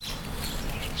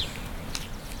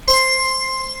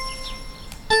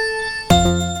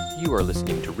You are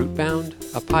listening to Rootbound,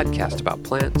 a podcast about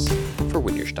plants for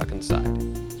when you're stuck inside.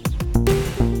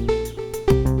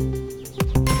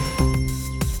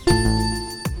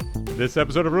 This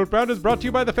episode of Rootbound is brought to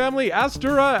you by the family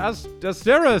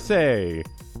Asteraceae.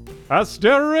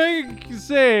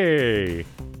 Asteraceae.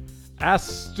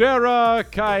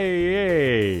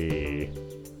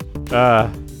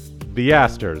 Asteraceae. The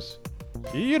asters.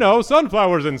 You know,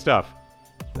 sunflowers and stuff.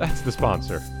 That's the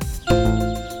sponsor.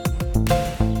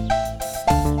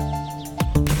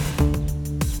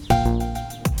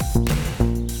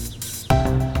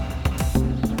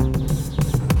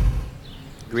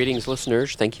 Greetings,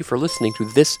 listeners. Thank you for listening to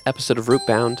this episode of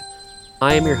Rootbound.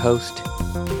 I am your host.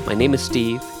 My name is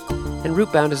Steve, and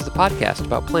Rootbound is the podcast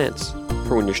about plants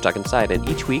for when you're stuck inside. And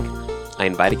each week, I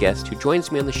invite a guest who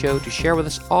joins me on the show to share with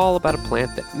us all about a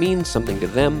plant that means something to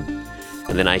them.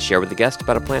 And then I share with the guest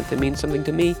about a plant that means something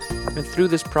to me. And through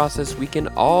this process, we can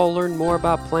all learn more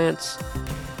about plants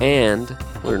and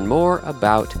learn more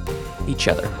about each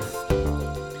other.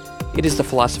 It is the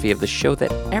philosophy of the show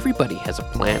that everybody has a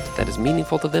plant that is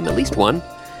meaningful to them, at least one.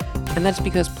 And that's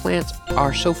because plants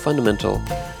are so fundamental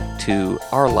to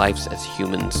our lives as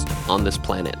humans on this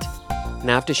planet.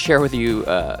 Now I have to share with you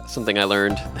something I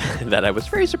learned that I was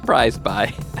very surprised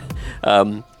by.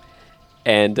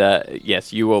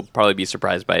 Yes, you will probably be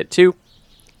surprised by it too.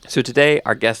 So today,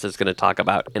 our guest is going to talk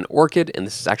about an orchid, and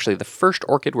this is actually the first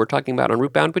orchid we're talking about on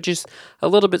Rootbound, which is a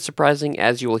little bit surprising,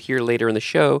 as you will hear later in the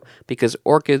show, because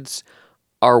orchids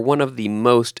are one of the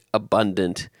most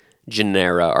abundant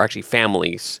genera, or actually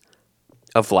families,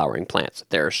 of flowering plants.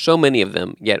 There are so many of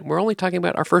them, yet we're only talking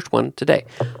about our first one today.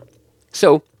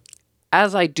 So,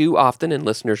 as I do often, and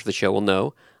listeners of the show will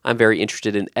know, I'm very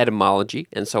interested in etymology,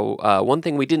 and so one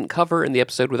thing we didn't cover in the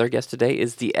episode with our guest today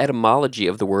is the etymology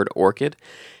of the word orchid.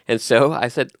 And so I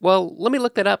said, well, let me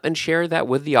look that up and share that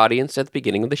with the audience at the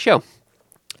beginning of the show.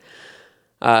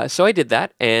 So I did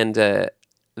that, and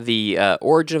the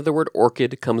origin of the word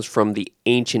orchid comes from the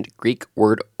ancient Greek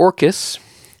word orchis,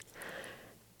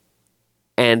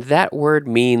 and that word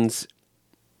means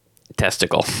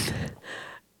testicle.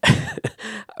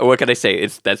 What can I say?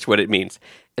 That's what it means.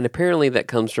 And apparently that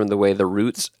comes from the way the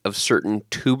roots of certain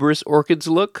tuberous orchids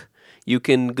look. You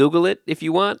can Google it if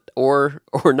you want, or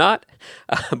not.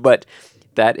 But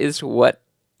that is what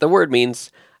the word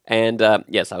means. And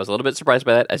yes, I was a little bit surprised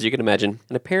by that, as you can imagine.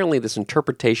 And apparently this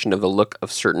interpretation of the look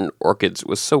of certain orchids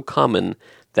was so common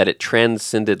that it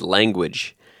transcended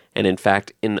language. And in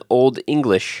fact, in Old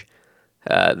English,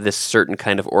 this certain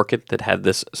kind of orchid that had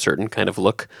this certain kind of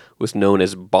look was known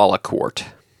as bollicwort.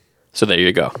 So there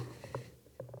you go.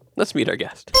 Let's meet our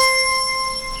guest.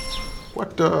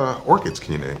 What orchids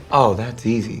can you name? Oh, that's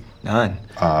easy. None.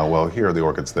 Well, here are the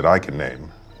orchids that I can name.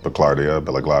 Baclardia,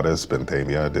 Biloglottis,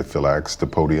 Benthamia, Diphylax,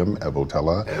 Dipodium,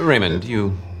 Evotella. Raymond,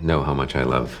 you know how much I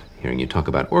love hearing you talk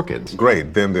about orchids.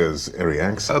 Great, then there's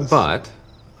Erianxus. But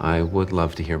I would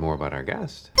love to hear more about our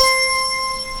guest.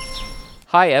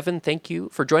 Hi, Evan. Thank you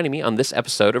for joining me on this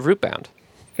episode of Rootbound.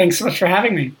 Thanks so much for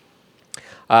having me.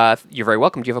 You're very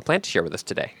welcome. Do you have a plant to share with us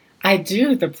today? I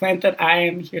do. The plant that I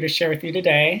am here to share with you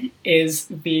today is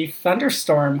the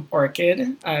Thunderstorm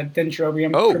orchid,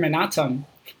 Dendrobium criminatum.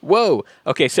 Whoa.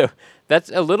 Okay, so that's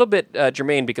a little bit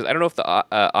germane because I don't know if the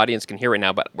audience can hear right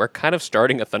now, but we're kind of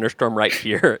starting a thunderstorm right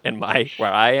here in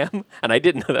where I am, and I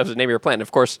didn't know that was the name of your plant. And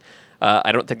of course,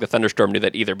 I don't think the thunderstorm knew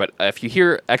that either, but if you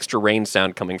hear extra rain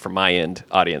sound coming from my end,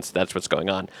 audience, that's what's going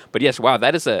on. But yes, wow,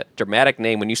 that is a dramatic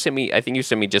name. When you sent me, I think you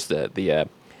sent me just the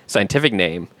scientific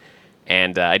name,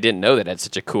 and I didn't know that it's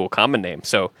such a cool common name.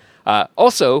 So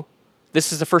also,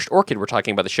 this is the first orchid we're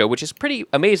talking about the show, which is pretty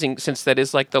amazing since that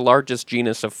is like the largest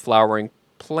genus of flowering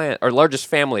plant, or largest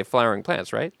family of flowering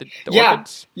plants, right? The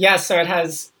orchids? Yeah, so it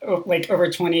has like over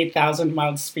 28,000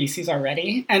 wild species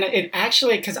already. And it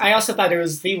actually, because I also thought it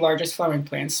was the largest flowering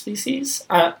plant species,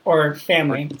 or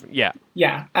family. Yeah.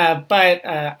 Yeah, but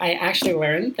I actually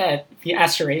learned that the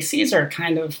Asteraceae are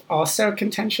kind of also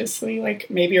contentiously like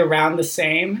maybe around the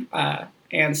same.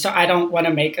 And so I don't want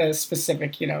to make a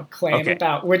specific, claim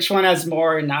about which one has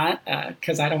more or not,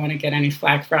 because I don't want to get any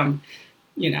flack from,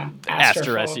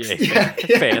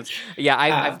 Asteraceae fans.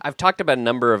 Yeah, I've talked about a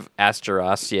number of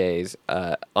Asteraceae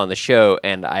on the show,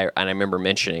 and I remember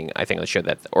mentioning, I think on the show,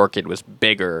 that the orchid was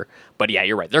bigger. But yeah,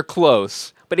 you're right, they're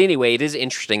close. But anyway, it is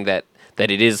interesting that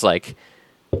it is like,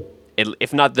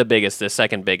 if not the biggest, the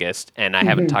second biggest. And I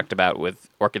haven't talked about with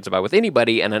orchids with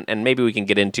anybody, and maybe we can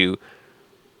get into.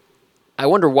 I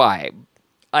wonder why.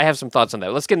 I have some thoughts on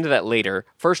that. Let's get into that later.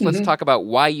 First, let's talk about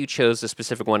why you chose the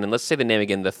specific one, and let's say the name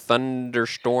again, the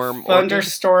Thunderstorm orchid?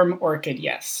 Thunderstorm orchid,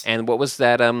 yes. And what was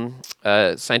that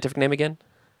scientific name again?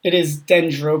 It is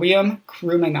Dendrobium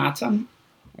cruminatum.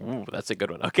 Ooh, that's a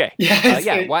good one. Okay. Yes,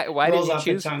 Yeah. it Why did rolls you off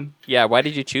the choose? tongue. Yeah. Why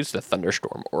did you choose the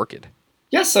Thunderstorm orchid?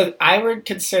 Yeah, so I would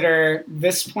consider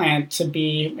this plant to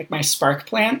be like my spark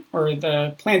plant, or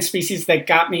the plant species that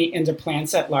got me into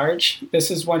plants at large.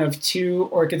 This is one of two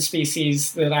orchid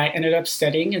species that I ended up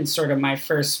studying in sort of my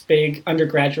first big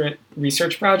undergraduate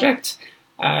research project.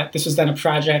 This was then a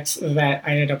project that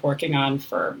I ended up working on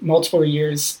for multiple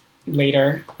years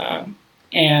later.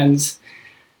 And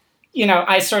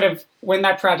I sort of, when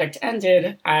that project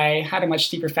ended, I had a much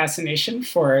deeper fascination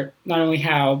for not only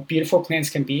how beautiful plants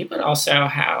can be, but also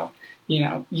how,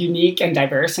 unique and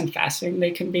diverse and fascinating they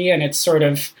can be. And it sort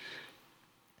of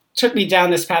took me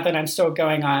down this path that I'm still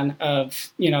going on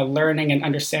of, learning and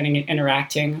understanding and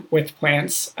interacting with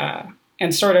plants.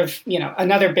 And sort of,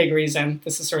 another big reason,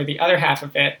 this is sort of the other half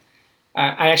of it.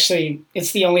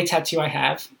 It's the only tattoo I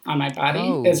have on my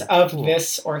body is of cool.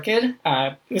 this orchid.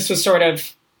 This was sort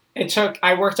of,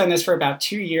 I worked on this for about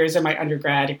 2 years in my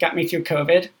undergrad. It got me through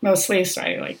COVID mostly. So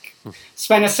I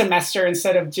spent a semester,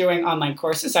 instead of doing online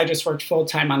courses, I just worked full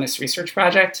time on this research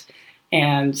project.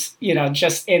 And,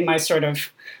 just in my sort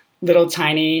of little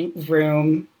tiny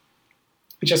room,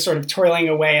 just sort of toiling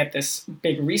away at this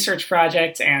big research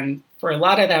project. And for a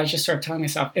lot of that, I was just sort of telling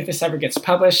myself, if this ever gets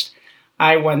published,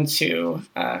 I want to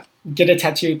get a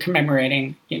tattoo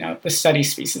commemorating, the study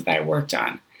species that I worked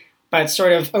on. But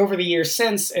sort of over the years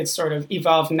since, it's sort of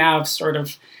evolved now, sort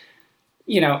of,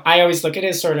 I always look at it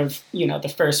as sort of,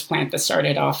 the first plant that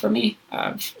started off for me,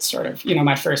 sort of,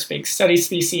 my first big study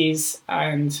species,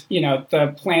 and,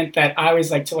 the plant that I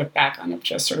always like to look back on of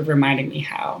just sort of reminding me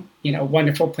how,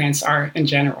 wonderful plants are in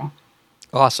general.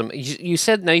 Awesome. You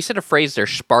said a phrase there,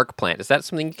 spark plant. Is that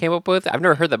something you came up with? I've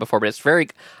never heard that before, but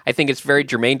I think it's very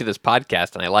germane to this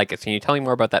podcast, and I like it. Can you tell me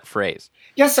more about that phrase?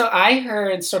 Yeah, so I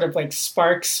heard sort of like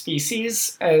spark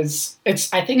species I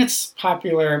think it's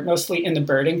popular mostly in the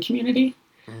birding community.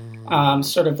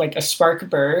 Sort of like a spark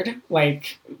bird.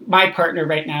 Like my partner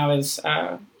right now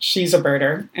she's a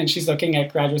birder, and she's looking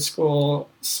at graduate school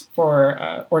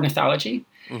for ornithology.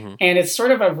 Mm-hmm. And it's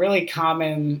sort of a really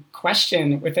common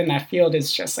question within that field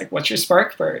is just like, what's your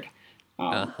spark bird?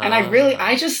 And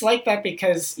I just like that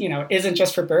because, isn't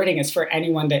just for birding, it's for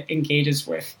anyone that engages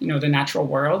with, the natural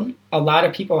world. A lot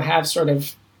of people have sort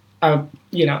of,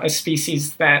 a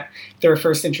species that they were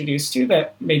first introduced to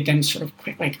that made them sort of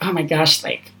quick, like, oh my gosh,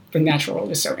 like the natural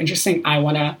world is so interesting. I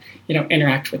want to,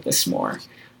 interact with this more.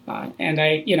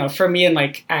 And for me in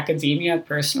like academia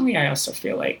personally, I also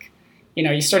feel like,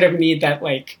 you sort of need that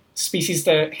like species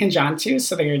to hinge onto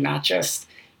so that you're not just,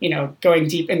 going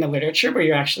deep in the literature, but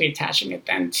you're actually attaching it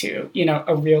then to,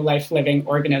 a real life living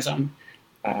organism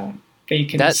that you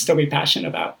can still be passionate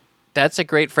about. That's a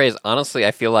great phrase. Honestly,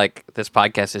 I feel like this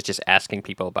podcast is just asking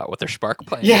people about what their spark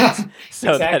plant is.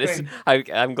 So exactly.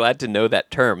 I'm glad to know that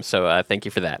term. So thank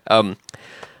you for that.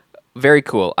 Very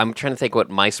cool. I'm trying to think what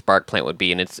my spark plant would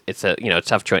be, and it's a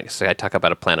tough choice. So I talk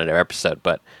about a plant in every episode,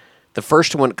 but the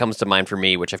first one that comes to mind for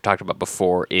me, which I've talked about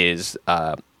before, is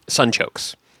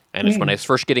sunchokes. And it's when I was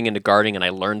first getting into gardening and I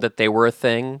learned that they were a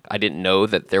thing. I didn't know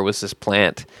that there was this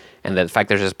plant, and that in fact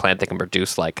there's this plant that can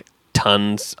produce like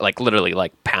tons, like literally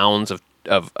like pounds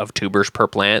of tubers per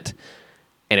plant.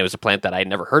 And it was a plant that I had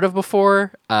never heard of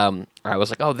before. I was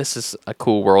like, oh, this is a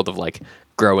cool world of like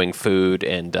growing food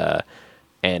and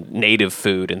native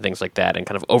food and things like that, and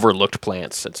kind of overlooked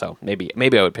plants. And so maybe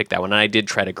I would pick that one. And I did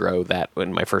try to grow that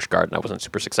in my first garden. I wasn't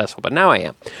super successful, but now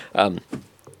I am.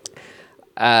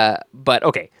 But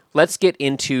okay, let's get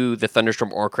into the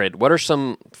Thunderstorm orchid. What are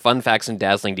some fun facts and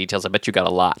dazzling details? I bet you got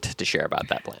a lot to share about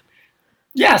that plant.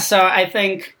 Yeah, so I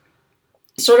think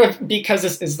sort of because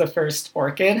this is the first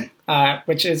orchid,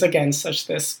 which is again such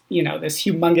this, this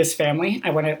humongous family, I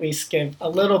want to at least give a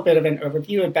little bit of an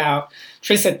overview about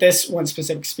traits that this one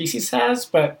specific species has,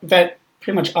 but that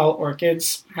pretty much all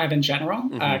orchids have in general,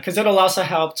 because it'll also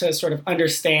help to sort of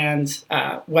understand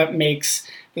what makes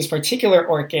this particular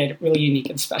orchid really unique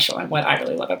and special, and what I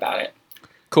really love about it.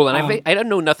 Cool, and I don't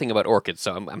know nothing about orchids,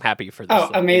 so I'm happy for this.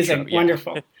 Oh, amazing, intro. Yeah.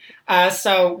 Wonderful.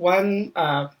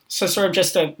 So sort of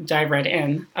just to dive right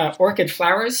in, orchid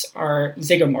flowers are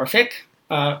zygomorphic,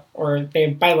 or they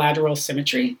have bilateral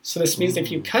symmetry. So this means if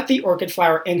you cut the orchid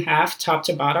flower in half, top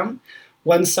to bottom,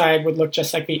 one side would look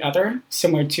just like the other,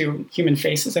 similar to human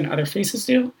faces and other faces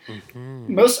do.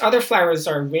 Mm-hmm. Most other flowers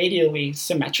are radially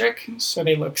symmetric, so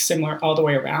they look similar all the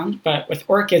way around. But with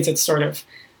orchids, it's sort of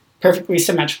perfectly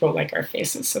symmetrical like our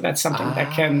faces. So that's something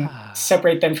that can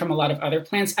separate them from a lot of other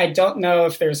plants. I don't know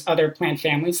if there's other plant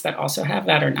families that also have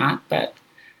that or not, but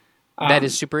that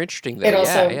is super interesting. Though.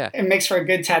 It makes for a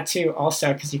good tattoo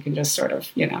also, because you can just sort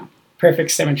of,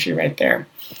 perfect symmetry right there.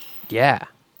 Yeah.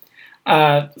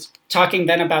 Talking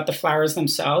then about the flowers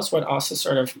themselves, what also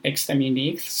sort of makes them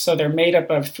unique. So they're made up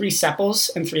of 3 sepals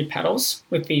and 3 petals,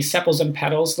 with the sepals and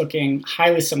petals looking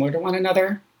highly similar to one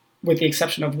another, with the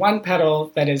exception of one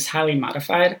petal that is highly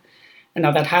modified. And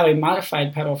now that highly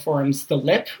modified petal forms the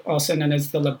lip, also known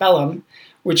as the labellum,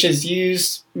 which is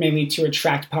used mainly to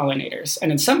attract pollinators.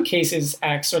 And in some cases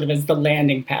acts sort of as the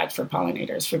landing pad for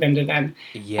pollinators, for them to then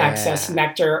access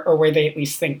nectar, or where they at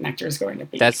least think nectar is going to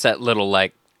be. That's that little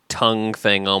like tongue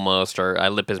thing almost, or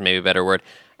lip is maybe a better word.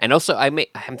 And also, I'm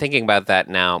thinking about that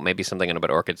now. Maybe something about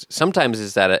orchids. Sometimes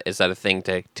is that a thing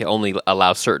to only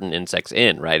allow certain insects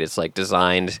in, right? It's like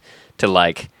designed to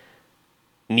like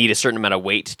need a certain amount of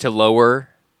weight to lower.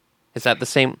 Is that the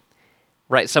same?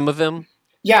 Right? Some of them.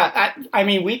 Yeah, I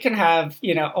mean, we can have,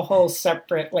 a whole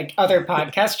separate, like, other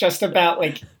podcast just about,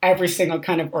 like, every single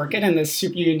kind of orchid and the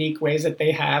super unique ways that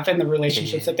they have and the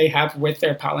relationships that they have with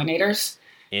their pollinators.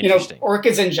 Interesting.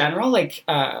 Orchids in general, like,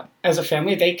 as a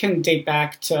family, they can date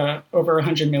back to over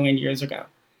 100 million years ago.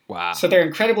 Wow. So they're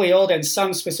incredibly old, and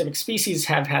some specific species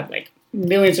have had, like,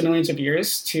 millions and millions of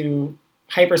years to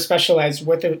hyper-specialize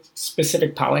with a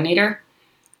specific pollinator.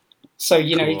 So,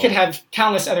 you could have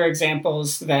countless other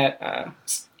examples that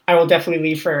I will definitely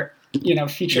leave for,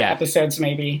 future episodes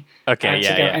maybe to go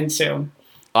into.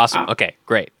 Awesome. Okay,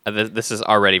 great. This is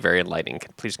already very enlightening.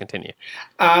 Please continue.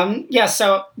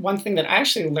 So one thing that I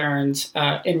actually learned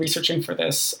in researching for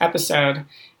this episode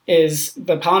is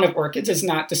the pollen of orchids is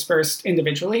not dispersed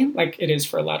individually like it is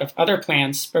for a lot of other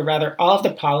plants, but rather all of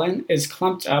the pollen is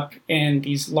clumped up in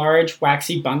these large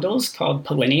waxy bundles called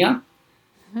pollinia.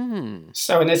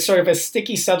 So, and it's sort of a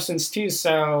sticky substance too.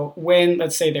 So when,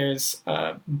 let's say there's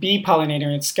a bee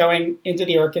pollinator, it's going into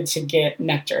the orchid to get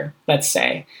nectar, let's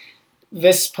say,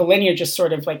 this pollinia just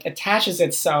sort of like attaches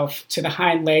itself to the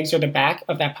hind legs or the back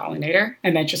of that pollinator,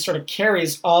 and then just sort of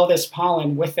carries all this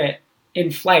pollen with it in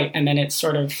flight. And then it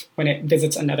sort of, when it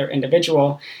visits another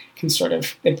individual,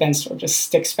 it then sort of just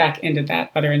sticks back into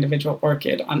that other individual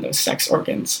orchid on those sex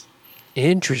organs.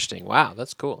 Interesting. Wow,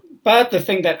 that's cool. But the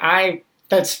thing that I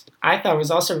thought was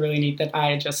also really neat that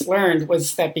I just learned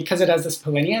was that because it has this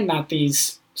pollinia, not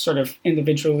these sort of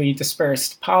individually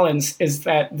dispersed pollens, is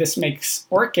that this makes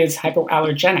orchids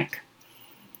hypoallergenic.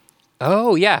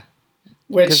 Oh yeah,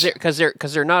 because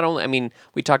Which they're not only. I mean,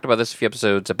 we talked about this a few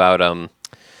episodes about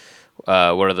what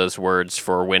are those words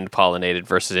for wind pollinated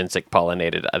versus insect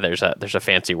pollinated? There's a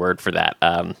fancy word for that.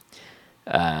 I'm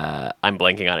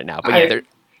blanking on it now, but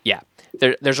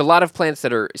there's a lot of plants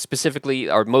that are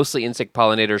mostly insect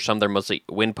pollinated. Some that are mostly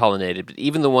wind pollinated. But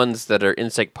even the ones that are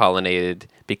insect pollinated,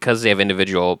 because they have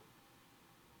individual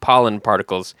pollen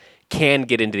particles, can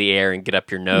get into the air and get up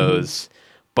your nose.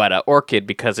 But orchid,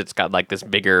 because it's got like this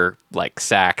bigger like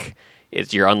sac,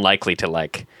 you're unlikely to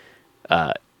like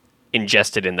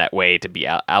ingest it in that way to be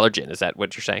allergen. Is that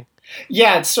what you're saying?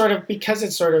 Yeah, it's sort of because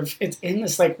it's in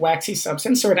this like waxy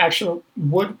substance, so it actually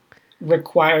would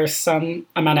require some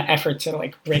amount of effort to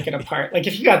like break it apart. Like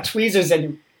if you got tweezers and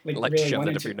you like really shove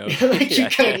wanted it up to, your nose. you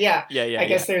could, Yeah, I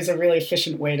guess there's a really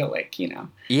efficient way to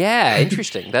Yeah,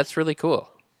 interesting. That's really cool.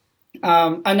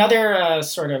 Another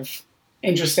sort of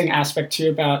interesting aspect too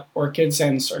about orchids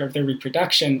and sort of their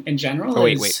reproduction in general.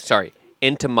 Sorry.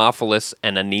 Entomophilus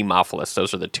and anemophilus.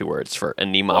 Those are the two words for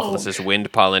anemophilus is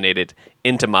wind pollinated.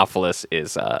 Entomophilus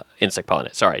is insect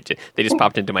pollinated. Sorry, they just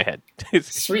popped into my head.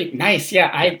 Sweet, nice. Yeah,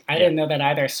 I didn't know that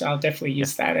either, so I'll definitely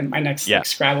use that in my next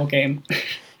Scrabble game.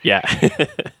 Yeah.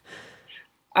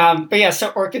 But so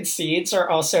orchid seeds are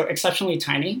also exceptionally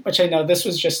tiny, which I know this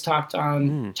was just talked about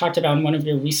in one of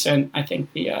your recent, I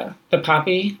think the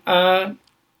poppy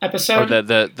episode. Or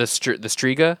the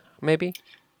striga, maybe.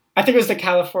 I think it was the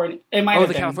California. It might have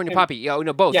the been. California poppy. Yeah,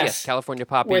 no, both. Yes, California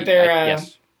poppy. Where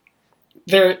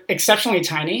they're exceptionally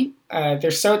tiny.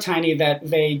 They're so tiny that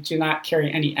they do not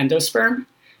carry any endosperm,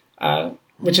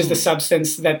 which is the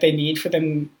substance that they need for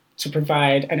them to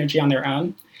provide energy on their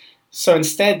own. So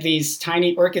instead, these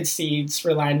tiny orchid seeds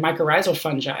rely on mycorrhizal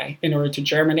fungi in order to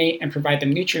germinate and provide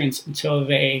them nutrients until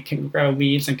they can grow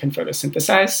leaves and can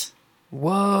photosynthesize.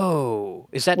 Whoa.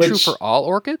 Is that true for all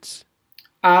orchids?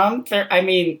 Or not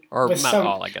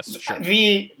all, I guess. Sure.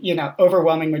 The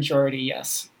overwhelming majority,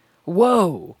 yes.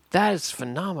 Whoa, that is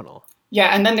phenomenal.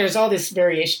 Yeah, and then there's all this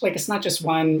variation. Like it's not just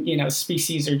one,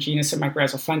 species or genus of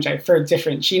mycorrhizal fungi. For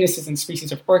different genuses and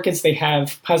species of orchids, they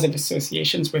have positive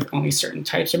associations with only certain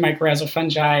types of mycorrhizal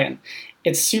fungi, and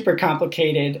it's super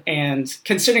complicated. And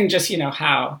considering just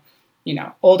how,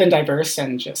 old and diverse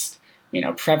and just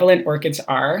prevalent orchids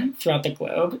are throughout the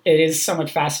globe, it is somewhat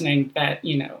fascinating that,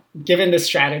 given the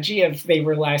strategy of they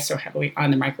rely so heavily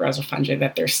on the mycorrhizal fungi,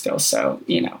 that they're still so,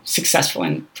 successful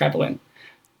and prevalent.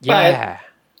 Yeah.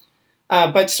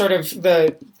 But sort of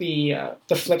the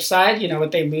flip side,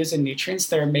 what they lose in nutrients,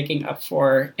 they're making up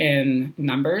for in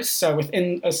numbers. So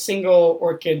within a single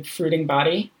orchid fruiting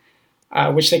body,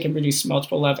 which they can produce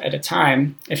multiple of at a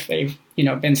time if they've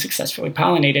been successfully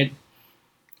pollinated,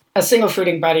 a single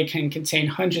fruiting body can contain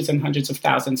hundreds and hundreds of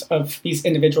thousands of these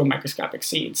individual microscopic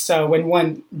seeds. So when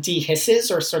one dehisces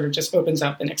or sort of just opens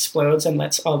up and explodes and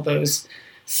lets all those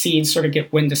seeds sort of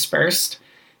get wind dispersed,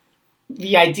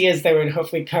 the idea is they would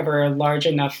hopefully cover a large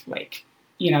enough,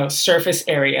 surface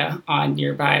area on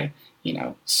nearby,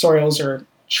 soils or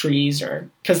trees, or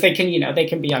because they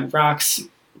can be on rocks,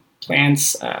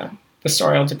 plants, the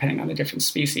soil, depending on the different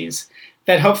species,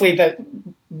 that hopefully that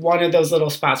one of those little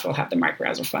spots will have the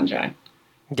mycorrhizal fungi.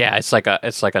 Yeah, it's like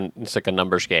a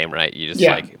numbers game, right? You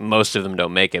just most of them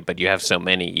don't make it, but you have so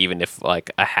many. Even if like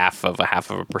a half of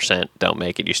a percent don't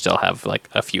make it, you still have like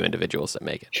a few individuals that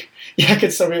make it. Yeah, it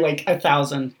could still be like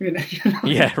 1,000.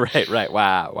 Yeah, right.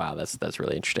 Wow, that's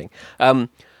really interesting.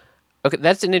 Okay,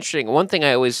 that's an interesting one thing.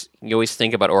 You always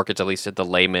think about orchids, at least at the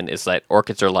layman, is that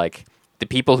orchids are like the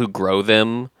people who grow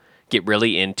them get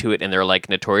really into it, and they're like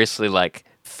notoriously like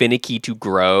finicky to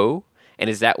grow. And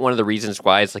is that one of the reasons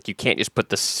why it's like you can't just put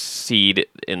the seed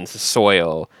in the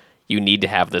soil? You need to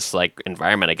have this like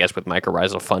environment, I guess, with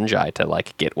mycorrhizal fungi to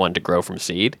like get one to grow from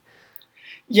seed.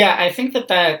 Yeah, I think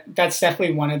that's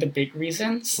definitely one of the big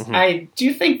reasons. Mm-hmm. I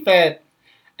do think that,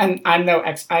 and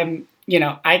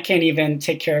I can't even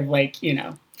take care of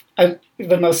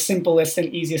the most simplest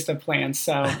and easiest of plants.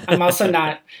 So I'm also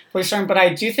not fully certain, but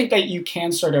I do think that you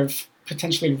can sort of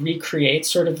potentially recreate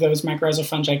sort of those mycorrhizal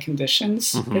fungi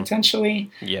conditions, potentially.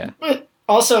 Yeah. But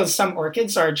also some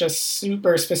orchids are just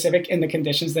super specific in the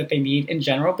conditions that they need in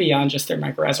general, beyond just their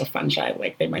mycorrhizal fungi.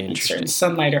 Like they might need certain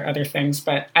sunlight or other things.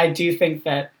 But I do think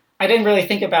that I didn't really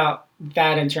think about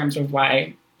that in terms of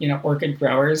why, orchid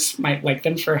growers might like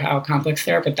them for how complex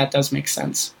they are, but that does make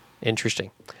sense.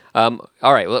 Interesting. All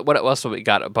right. What else have we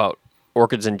got about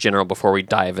orchids in general before we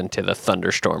dive into the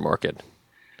Thunderstorm orchid?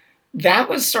 That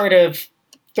was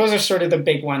those are sort of the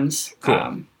big ones.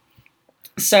 Cool.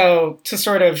 So to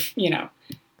sort of,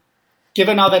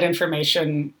 given all that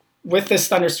information with this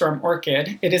Thunderstorm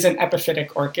orchid, it is an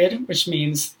epiphytic orchid, which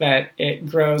means that it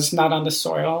grows not on the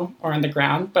soil or on the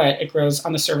ground, but it grows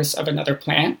on the surface of another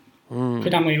plant,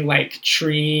 predominantly like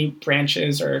tree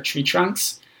branches or tree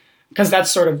trunks. Because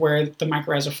that's sort of where the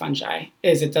mycorrhizal fungi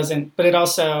is. It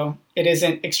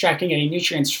isn't extracting any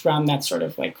nutrients from that sort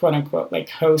of like quote unquote like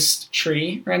host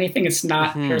tree or anything. It's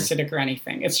not parasitic or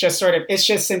anything. It's just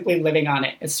simply living on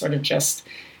it. It's sort of just,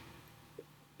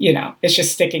 it's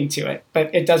just sticking to it,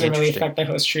 but it doesn't really affect the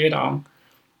host tree at all.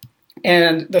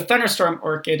 And the Thunderstorm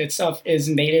orchid itself is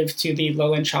native to the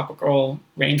lowland tropical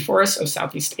rainforests of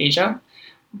Southeast Asia,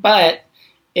 but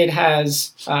it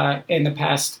has in the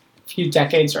past few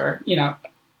decades or, in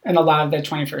a lot of the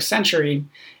 21st century,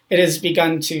 it has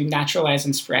begun to naturalize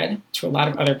and spread to a lot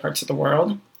of other parts of the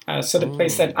world. So the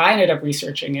place that I ended up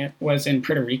researching it was in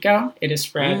Puerto Rico. It is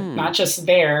spread not just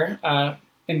there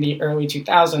in the early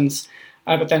 2000s,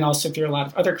 but then also through a lot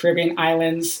of other Caribbean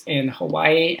islands, in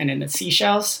Hawaii and in the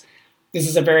Seychelles. This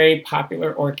is a very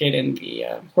popular orchid in the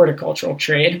horticultural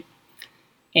trade.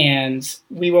 And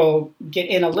we will get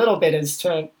in a little bit as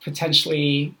to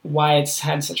potentially why it's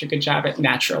had such a good job at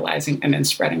naturalizing and then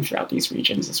spreading throughout these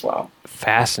regions as well.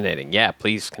 Fascinating. Yeah,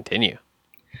 please continue.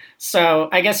 So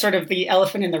I guess sort of the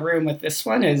elephant in the room with this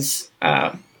one is,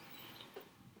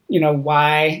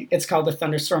 why it's called the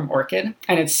Thunderstorm orchid.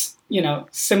 And it's,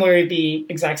 similarly the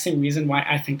exact same reason why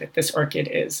I think that this orchid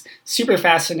is super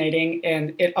fascinating.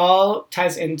 And it all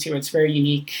ties into its very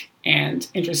unique and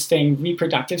interesting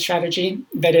reproductive strategy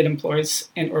that it employs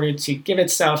in order to give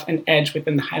itself an edge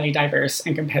within the highly diverse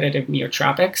and competitive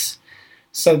neotropics.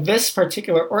 So this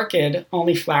particular orchid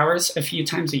only flowers a few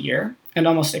times a year and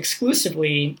almost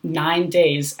exclusively 9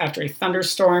 days after a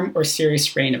thunderstorm or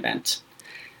serious rain event.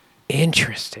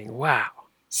 Interesting. Wow.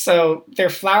 So their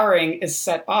flowering is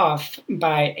set off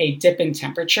by a dip in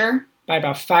temperature by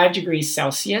about 5 degrees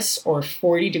Celsius or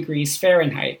 40 degrees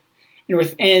Fahrenheit. And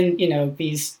within,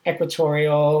 these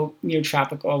equatorial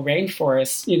neotropical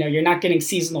rainforests, you're not getting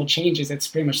seasonal changes. It's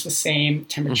pretty much the same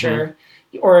temperature,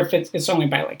 or if it's only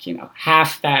by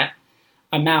half that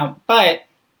amount. But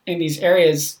in these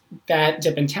areas, that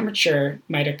dip in temperature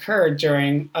might occur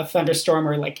during a thunderstorm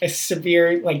or like a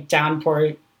severe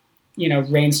downpour,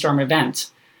 rainstorm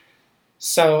event.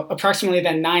 So approximately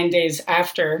then 9 days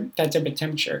after that dip in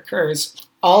temperature occurs,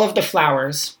 all of the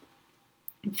flowers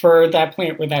for that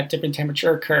plant where that dip in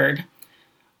temperature occurred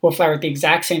will flower at the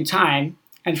exact same time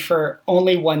and for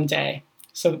only one day.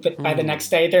 So that by the next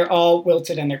day, they're all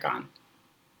wilted and they're gone.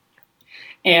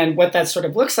 And what that sort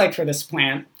of looks like for this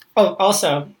plant, oh,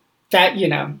 also, that,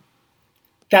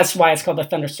 that's why it's called the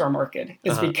thunderstorm orchid,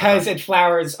 is because it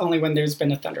flowers only when there's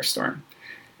been a thunderstorm.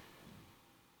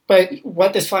 But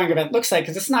what this flowering event looks like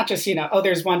is it's not just,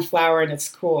 there's one flower and it's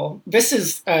cool. This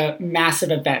is a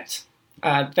massive event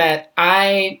that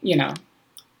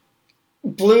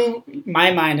blew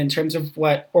my mind in terms of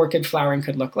what orchid flowering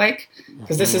could look like.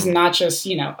 Because this is not just,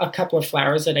 a couple of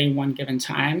flowers at a one given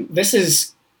time. This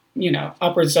is,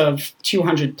 upwards of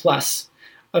 200 plus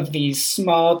of these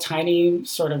small, tiny,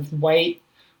 sort of white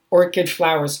orchid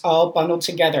flowers all bundled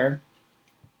together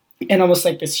in almost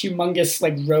like this humongous,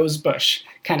 like rose bush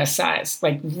kind of size,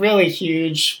 like really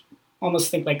huge, almost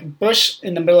think like a bush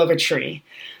in the middle of a tree.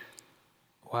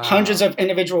 Wow. Hundreds of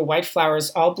individual white flowers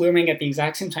all blooming at the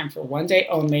exact same time for one day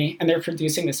only, and they're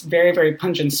producing this very, very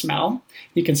pungent smell.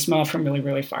 You can smell from really,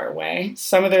 really far away.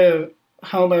 Some of the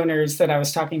homeowners that I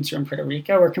was talking to in Puerto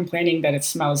Rico were complaining that it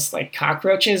smells like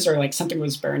cockroaches or like something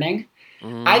was burning.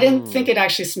 I didn't think it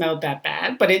actually smelled that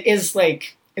bad, but it is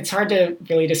like, it's hard to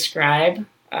really describe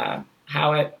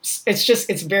how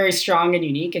it's very strong and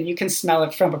unique, and you can smell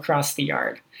it from across the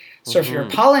yard. So if you're a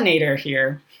pollinator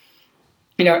here,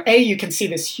 you can see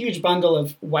this huge bundle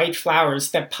of white flowers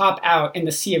that pop out in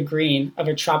the sea of green of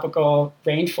a tropical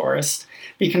rainforest.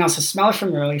 But you can also smell it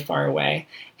from really far away.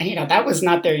 And, that was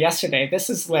not there yesterday. This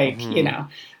is like,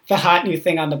 the hot new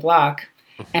thing on the block.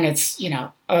 And it's,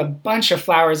 a bunch of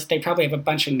flowers. They probably have a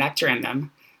bunch of nectar in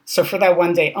them. So for that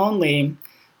one day only,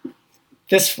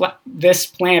 this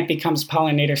plant becomes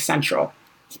pollinator central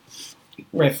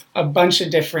with a bunch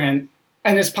of different,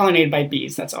 and it's pollinated by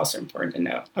bees. That's also important to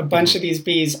know. A bunch of these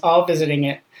bees all visiting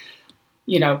it,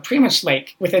 pretty much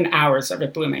like within hours of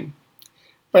it blooming.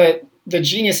 But the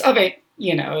genius of it,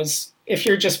 is if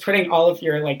you're just putting all of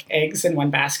your like eggs in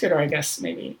one basket, or I guess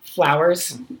maybe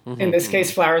flowers, in this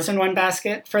case, flowers in one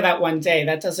basket for that one day,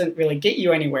 that doesn't really get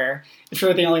you anywhere if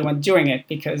you're the only one doing it,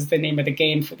 because the name of the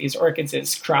game for these orchids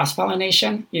is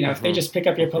cross-pollination. If they just pick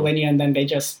up your pollinia and then they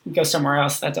just go somewhere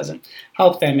else, that doesn't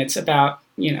help them. It's about,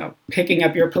 picking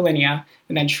up your pollinia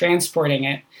and then transporting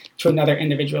it to another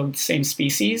individual of the same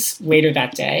species later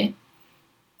that day.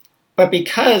 But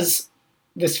because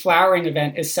this flowering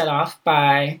event is set off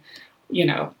by,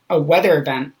 a weather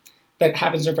event that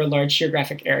happens over a large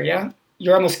geographic area,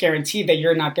 you're almost guaranteed that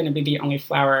you're not going to be the only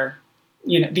flower,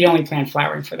 the only plant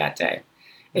flowering for that day.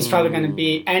 It's probably going to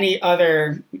be any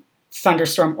other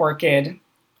thunderstorm orchid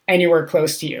anywhere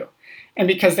close to you. And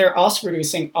because they're also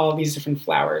producing all these different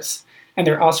flowers, and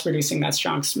they're also producing that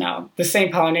strong smell, the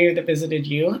same pollinator that visited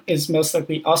you is most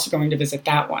likely also going to visit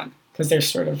that one, because they're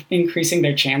sort of increasing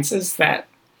their chances that,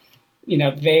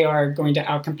 they are going to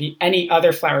outcompete any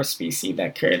other flower species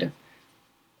that could,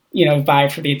 vie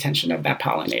for the attention of that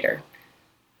pollinator.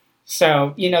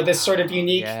 So, this sort of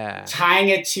unique tying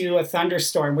it to a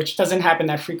thunderstorm, which doesn't happen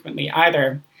that frequently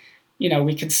either,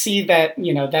 we could see that,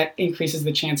 that increases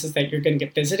the chances that you're going to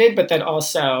get visited, but that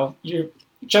also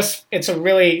it's a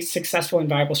really successful and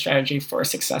viable strategy for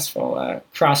successful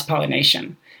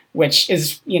cross-pollination, which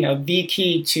is, the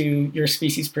key to your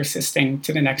species persisting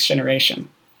to the next generation.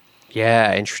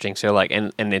 Yeah, interesting. So like,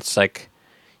 and it's like,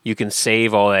 you can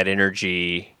save all that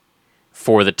energy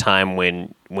for the time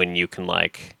when you can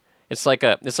like, it's like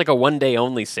a one day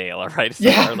only sale, right?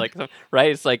 Right.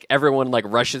 It's like everyone like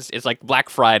rushes. It's like Black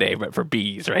Friday, but for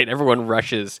bees, right? Everyone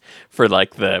rushes for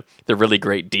like the really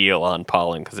great deal on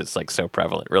pollen because it's like so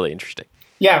prevalent. Really interesting.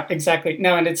 Yeah, exactly.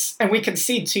 No, and we can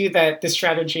see too that this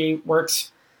strategy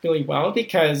works really well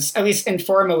because, at least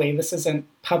informally, this isn't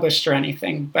published or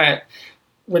anything, but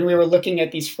when we were looking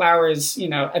at these flowers,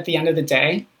 at the end of the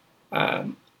day,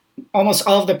 almost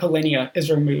all of the pollinia is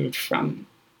removed from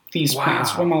these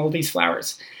plants, from all of these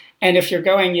flowers. And if you're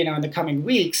going, in the coming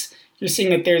weeks, you're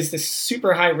seeing that there's this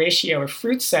super high ratio of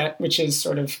fruit set, which is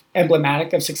sort of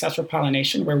emblematic of successful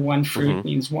pollination, where one fruit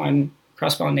means one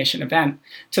cross-pollination event,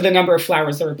 to the number of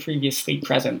flowers that were previously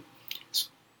present.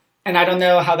 And I don't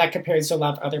know how that compares to a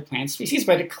lot of other plant species,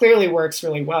 but it clearly works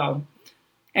really well.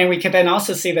 And we can then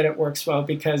also see that it works well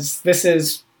because this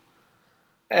is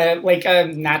like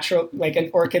an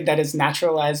orchid that is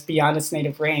naturalized beyond its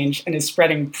native range and is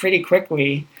spreading pretty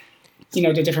quickly,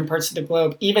 to different parts of the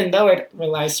globe, even though it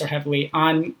relies so heavily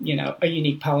on, a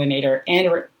unique pollinator.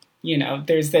 And,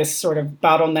 there's this sort of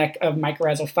bottleneck of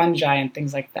mycorrhizal fungi and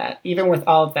things like that. Even with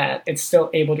all of that, it's still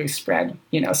able to spread,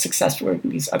 successfully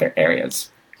in these other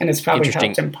areas. And it's probably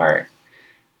helped in part.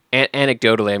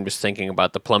 Anecdotally, I'm just thinking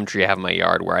about the plum tree I have in my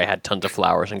yard where I had tons of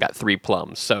flowers and got 3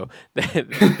 plums. So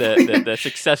the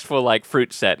successful like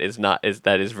fruit set is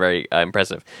very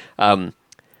impressive.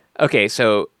 Okay,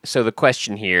 so the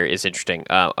question here is interesting.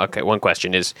 Okay, one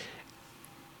question is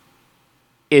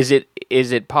it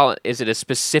a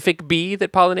specific bee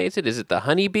that pollinates it? Is it the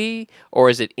honey bee, or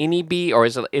is it any bee, or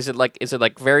is it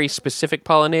like very specific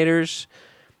pollinators?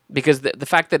 Because the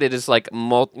fact that it is like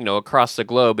across the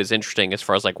globe is interesting as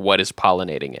far as like what is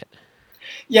pollinating it.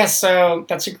 Yes, so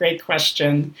that's a great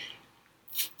question.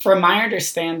 From my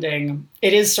understanding,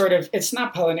 it is sort of, it's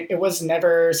not pollinated, it was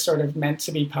never sort of meant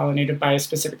to be pollinated by a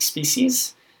specific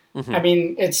species. Mm-hmm. I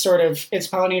mean, it's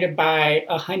pollinated by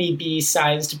a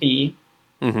honeybee-sized bee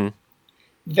Mm-hmm.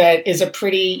 that is a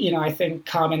pretty, I think,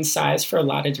 common size for a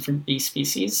lot of different bee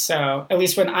species. So at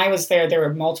least when I was there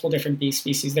were multiple different bee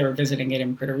species that were visiting it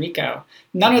in Puerto Rico.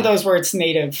 None of those were its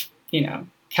native,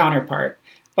 counterpart.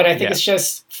 But I think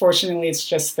fortunately, it's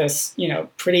just this,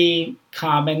 pretty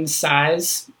common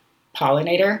size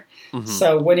pollinator. Mm-hmm.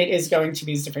 So when it is going to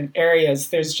these different areas,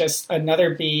 there's just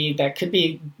another bee that could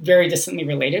be very distantly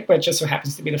related, but just so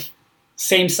happens to be the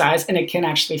same size, and it can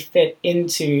actually fit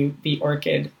into the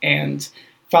orchid and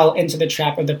fall into the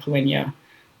trap of the pollinia,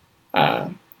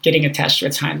 getting attached to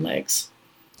its hind legs.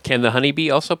 Can the honeybee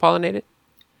also pollinate it?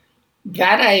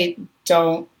 That I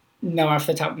don't know off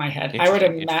the top of my head.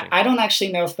 I don't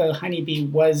actually know if the honeybee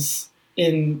was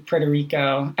in Puerto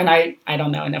Rico, and I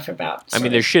don't know enough about. I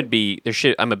mean, there should.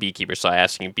 I'm a beekeeper, so I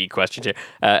ask you bee questions here.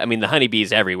 I mean, the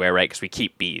honeybees everywhere, right? Because we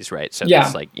keep bees, right? So Yeah.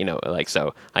 it's like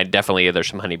so. I definitely there's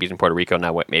some honeybees in Puerto Rico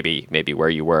now. What maybe where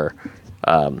you were,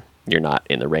 you're not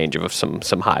in the range of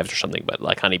some hives or something, but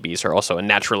like honeybees are also a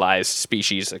naturalized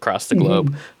species across the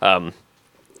globe.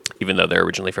 Even though they're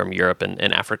originally from Europe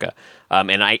and Africa,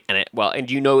 and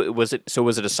do you know was it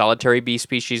a solitary bee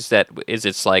species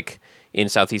it's like in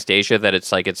Southeast Asia that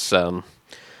it's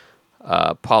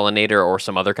pollinator or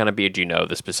some other kind of bee? Do you know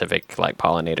the specific like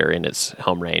pollinator in its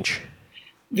home range?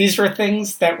 These were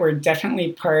things that were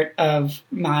definitely part of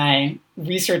my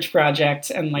research project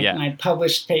and my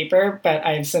published paper, but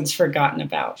I've since forgotten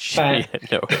about. But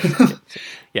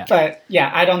Yeah. But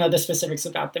yeah, I don't know the specifics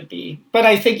about the bee. But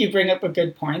I think you bring up a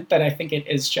good point that I think it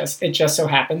just so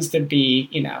happens to be,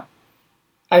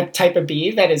 a type of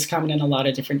bee that is common in a lot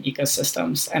of different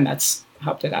ecosystems, and that's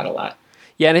helped it out a lot.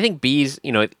 Yeah, and I think bees,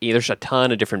 there's a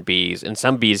ton of different bees, and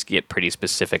some bees get pretty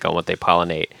specific on what they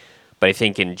pollinate. But I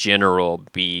think in general,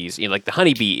 bees, like the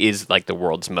honeybee is like the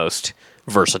world's most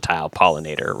versatile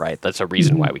pollinator, right? That's a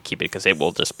reason why we keep it, because it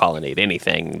will just pollinate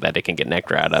anything that it can get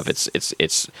nectar out of.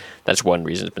 That's one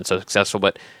reason it's been so successful.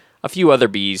 But a few other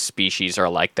bee species are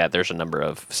like that. There's a number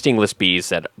of stingless bees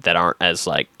that aren't as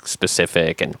like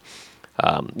specific, and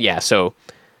so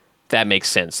that makes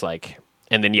sense. Like,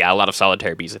 and then a lot of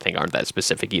solitary bees I think aren't that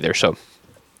specific either. So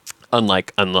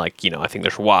unlike I think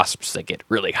there's wasps that get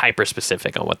really hyper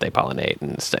specific on what they pollinate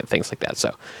and things like that.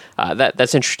 So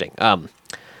that's interesting.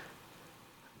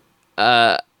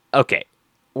 Okay,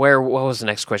 what was the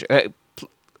next question?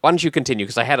 Why don't you continue?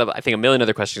 Because I had I think a million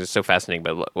other questions. It's so fascinating,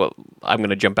 but I'm going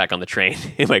to jump back on the train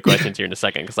in my questions here in a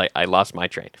second because I lost my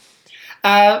train.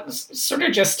 Sort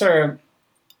of just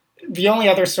the only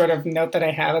other sort of note that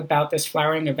I have about this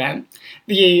flowering event,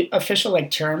 the official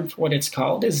term for what it's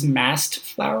called is mast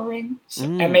flowering, so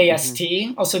MAST,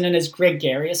 also known as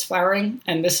gregarious flowering,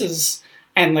 and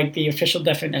the official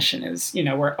definition is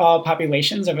where all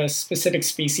populations of a specific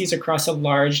species across a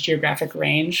large geographic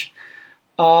range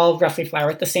all roughly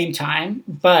flower at the same time,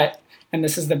 but, and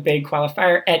this is the big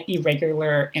qualifier, at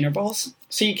irregular intervals.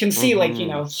 So you can see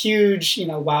huge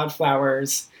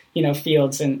wildflowers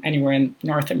fields anywhere in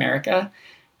North America,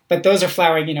 but those are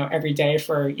flowering every day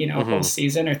for a whole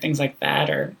season or things like that.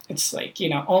 Or it's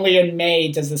only in May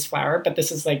does this flower, but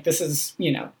this is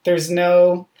there's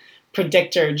no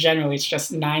predictor. Generally, it's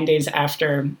just 9 days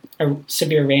after a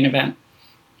severe rain event.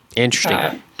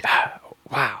 Interesting.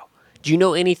 Wow. Do you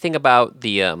know anything about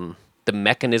the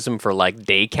mechanism for like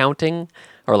day counting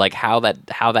or like how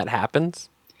that happens?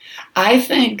 I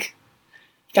think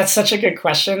that's such a good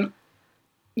question.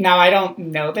 Now, I don't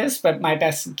know this, but my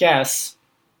best guess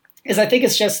is I think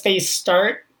it's just they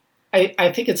start. I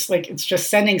think it's just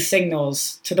sending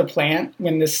signals to the plant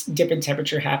when this dip in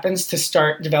temperature happens to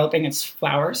start developing its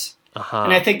flowers.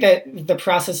 And I think that the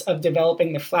process of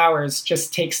developing the flowers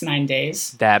just takes 9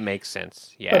 days. That makes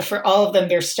sense. Yeah. But for all of them,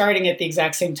 they're starting at the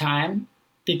exact same time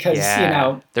because,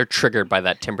 they're triggered by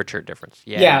that temperature difference.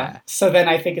 Yeah. Yeah. So then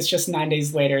I think it's just 9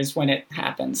 days later is when it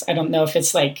happens. I don't know if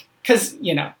it's because,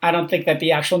 I don't think that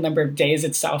the actual number of days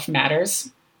itself matters.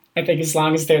 I think as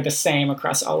long as they're the same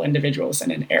across all individuals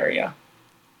in an area.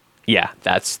 Yeah,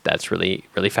 that's really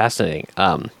really fascinating.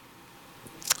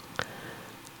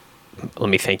 Let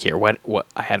me think here. What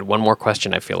I had one more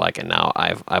question, I feel like, and now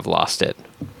I've lost it.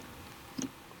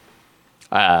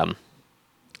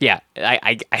 Yeah,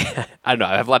 I don't know.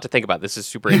 I have a lot to think about. This is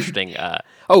super interesting.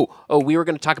 We were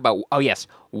going to talk about. Oh yes,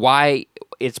 why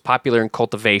it's popular in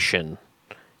cultivation.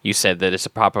 You said that it's a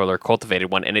popular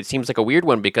cultivated one, and it seems like a weird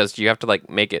one because you have to like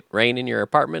make it rain in your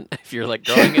apartment if you're like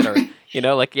growing it, or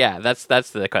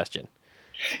that's the question.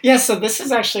 Yeah, so this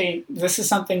is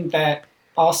something that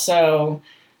also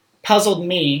puzzled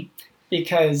me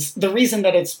because the reason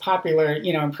that it's popular,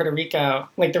 in Puerto Rico,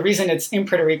 like the reason it's in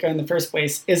Puerto Rico in the first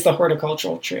place is the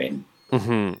horticultural trade.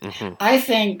 I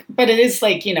think, but it is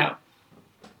like,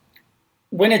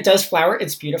 when it does flower,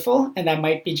 it's beautiful. And that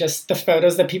might be just the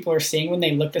photos that people are seeing when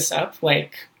they look this up.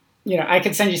 Like, I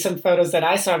could send you some photos that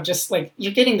I saw of just like,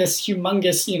 you're getting this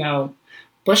humongous,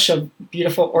 bush of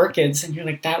beautiful orchids. And you're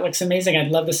like, that looks amazing.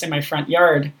 I'd love this in my front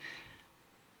yard.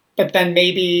 But then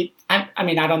maybe, I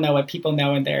mean, I don't know what people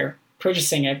know when they're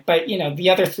purchasing it, but the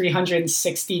other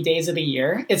 360 days of the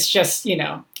year, it's just,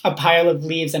 a pile of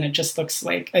leaves and it just looks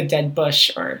like a dead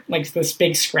bush or like this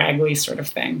big scraggly sort of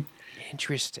thing.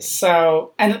 Interesting.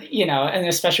 So, and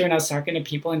especially when I was talking to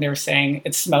people and they were saying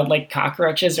it smelled like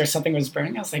cockroaches or something was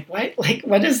burning, I was like, what? Like,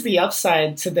 what is the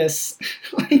upside to this,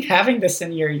 like having this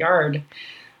in your yard?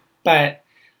 But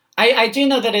I do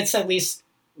know that it's at least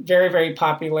very, very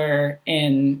popular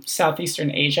in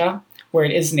Southeastern Asia, where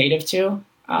it is native to,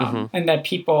 and that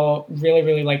people really,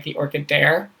 really like the orchid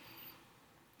there.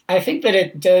 I think that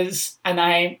it does, and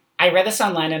I read this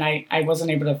online and I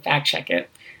wasn't able to fact check it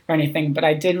or anything, but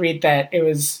I did read that it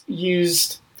was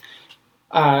used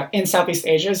in Southeast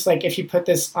Asia. It's like if you put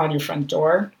this on your front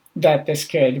door, that this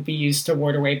could be used to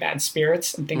ward away bad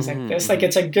spirits and things like this. Like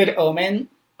it's a good omen.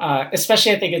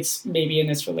 Especially, I think it's maybe in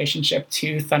its relationship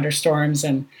to thunderstorms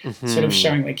and sort of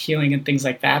showing like healing and things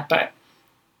like that. But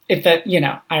if that,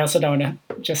 I also don't want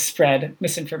to just spread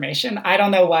misinformation. I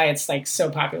don't know why it's like so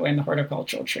popular in the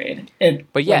horticultural trade.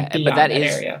 But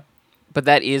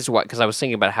that is what, because I was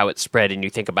thinking about how it spread, and you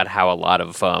think about how a lot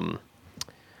of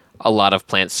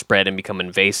plants spread and become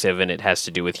invasive, and it has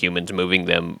to do with humans moving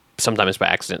them, sometimes by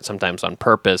accident, sometimes on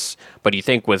purpose. But you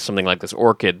think with something like this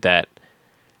orchid that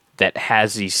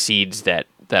has these seeds that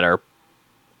are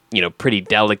pretty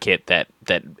delicate, that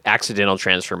accidental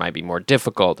transfer might be more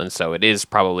difficult, and so it is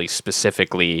probably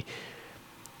specifically,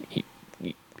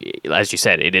 as you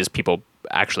said, it is people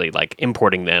actually like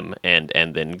importing them and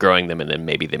then growing them and then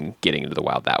maybe them getting into the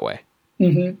wild that way.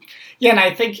 Yeah, and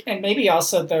I think, and maybe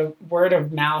also the word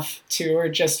of mouth too, or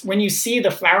just when you see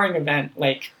the flowering event,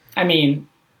 like, I mean,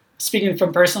 speaking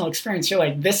from personal experience, you're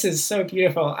like, this is so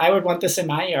beautiful. I would want this in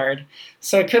my yard.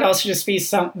 So it could also just be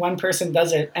one person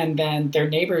does it and then their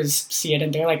neighbors see it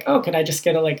and they're like, oh, could I just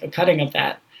get a cutting of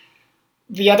that?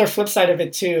 The other flip side of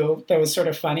it too, that was sort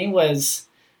of funny, was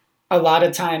a lot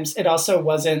of times it also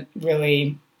wasn't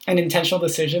really an intentional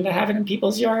decision to have it in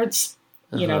people's yards.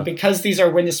 Because these are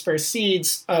wind dispersed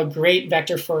seeds, a great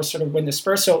vector for sort of wind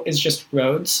dispersal is just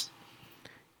roads.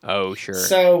 Oh, sure.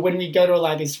 So when we go to a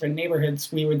lot of these different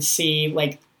neighborhoods, we would see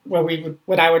like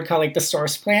what I would call like the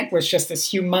source plant was just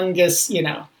this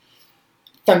humongous,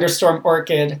 thunderstorm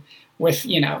orchid with,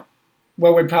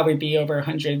 what would probably be over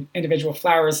 100 individual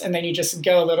flowers. And then you just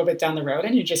go a little bit down the road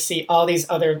and you just see all these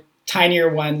other tinier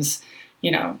ones,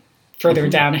 further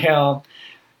downhill.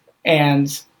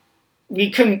 And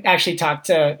we couldn't actually talk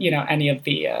to, any of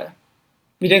the,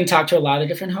 we didn't talk to a lot of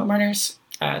different homeowners.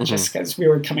 Just because we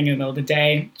were coming in the middle of the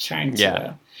day trying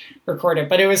to record it.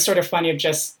 But it was sort of funny you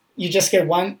just get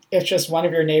if just one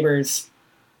of your neighbors,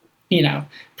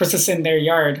 puts this in their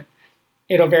yard,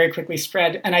 it'll very quickly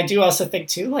spread. And I do also think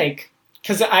too, like,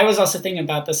 because I was also thinking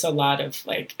about this a lot of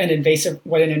like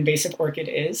what an invasive orchid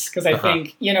is. Because I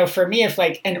think, for me, if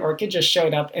like an orchid just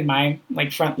showed up in my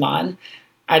like front lawn,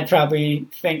 I'd probably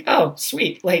think, oh,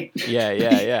 sweet. Like,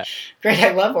 yeah. Great.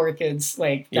 I love orchids.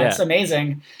 Like, that's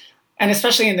amazing. And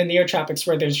especially in the neotropics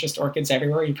where there's just orchids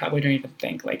everywhere, you probably don't even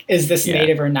think, like, is this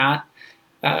native or not?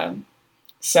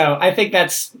 So I think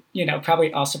that's,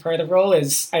 probably also part of the role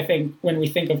is, I think when we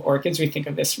think of orchids, we think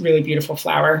of this really beautiful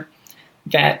flower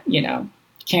that,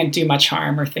 can't do much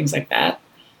harm or things like that.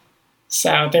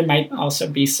 So there might also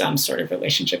be some sort of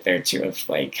relationship there too of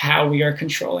like how we are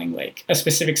controlling like a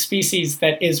specific species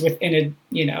that is within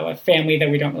a family that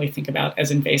we don't really think about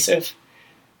as invasive,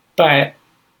 but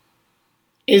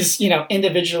is,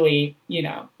 individually,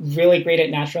 really great at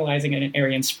naturalizing in an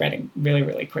area and spreading really,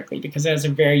 really quickly because it has a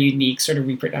very unique sort of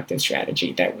reproductive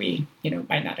strategy that we,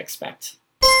 might not expect.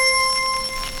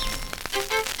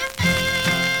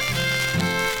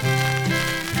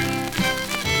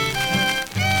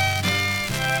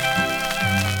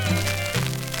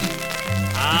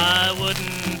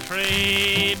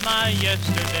 trade my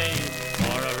yesterday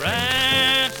for a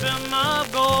ransom of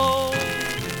gold.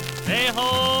 They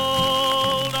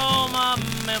hold all my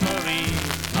memories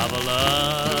of a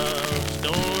love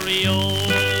story old.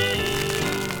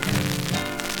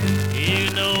 You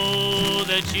know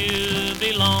that you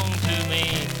belong to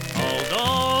me,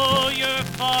 although you're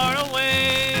far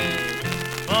away.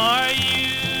 For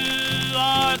you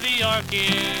are the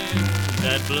orchid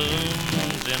that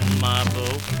blooms in my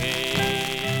bouquet.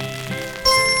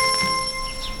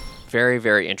 Very,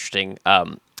 very interesting.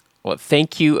 Well,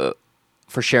 thank you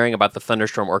for sharing about the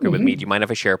Thunderstorm Orchid with me. Do you mind if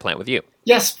I share a plant with you?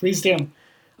 Yes, please do.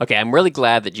 Okay, I'm really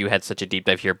glad that you had such a deep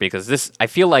dive here because I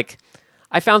feel like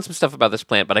I found some stuff about this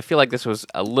plant, but I feel like this was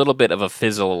a little bit of a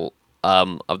fizzle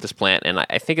of this plant, and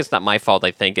I think it's not my fault.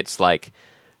 I think it's like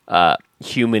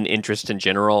human interest in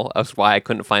general. That's why I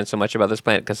couldn't find so much about this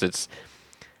plant, because it's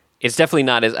definitely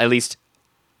not, as at least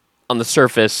on the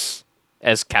surface,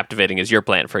 as captivating as your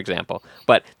plant, for example.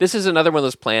 But this is another one of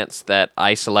those plants that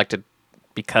I selected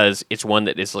because it's one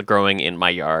that is growing in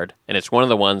my yard, and it's one of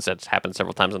the ones that's happened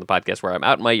several times on the podcast where I'm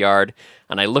out in my yard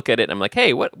and I look at it and I'm like,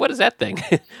 hey, what is that thing?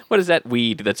 What is that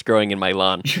weed that's growing in my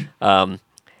lawn?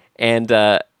 And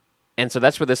so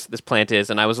that's where this plant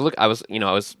is. And I was out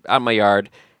in my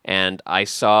yard and I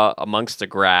saw amongst the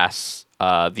grass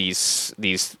these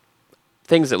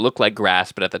things that look like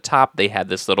grass, but at the top they had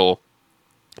this little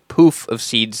poof of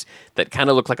seeds that kind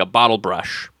of look like a bottle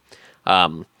brush.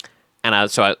 So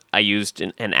I used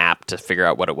an app to figure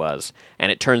out what it was.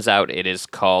 And it turns out it is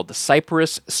called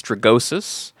Cyperus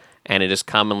strigosus, and it is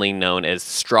commonly known as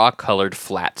straw-colored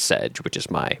flatsedge, which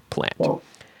is my plant. Whoa.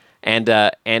 And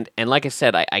like I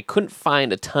said, I couldn't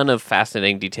find a ton of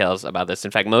fascinating details about this.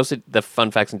 In fact, most of the fun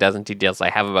facts and dozen details I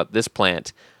have about this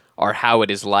plant are how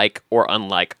it is like or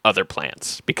unlike other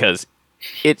plants, because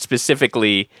it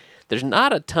specifically, there's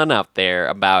not a ton out there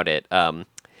about it.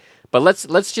 But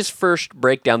let's just first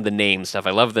break down the name stuff.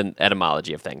 I love the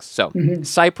etymology of things. So,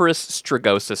 Cyperus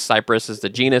strigosus. Cyperus is the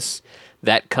genus.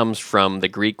 That comes from the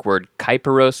Greek word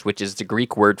kyperos, which is the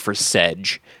Greek word for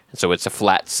sedge. And so it's a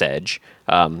flat sedge.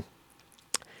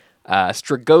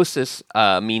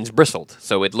 Strigosus means bristled.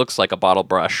 So it looks like a bottle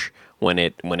brush when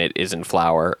it is in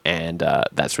flower, and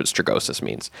that's what strigosus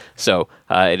means. So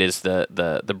it is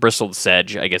the bristled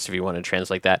sedge, I guess, if you want to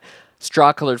translate that.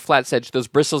 Straw-colored flat sedge. Those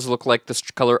bristles look like the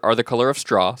color of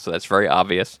straw, so that's very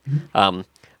obvious.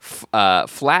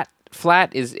 Flat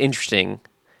is interesting,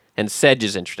 and sedge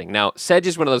is interesting. Now, sedge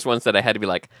is one of those ones that I had to be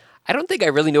like, I don't think I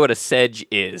really know what a sedge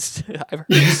is. I've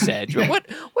heard of sedge, but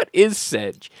what is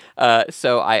sedge?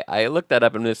 So I looked that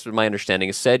up, and this is my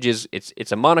understanding. Sedge it's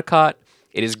a monocot.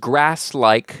 It is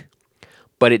grass-like,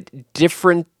 but it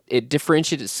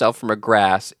differentiates itself from a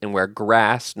grass, and where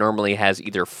grass normally has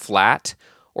either flat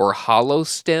or hollow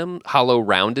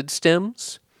rounded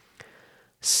stems,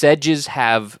 sedges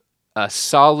have a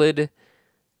solid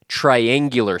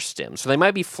triangular stem. So they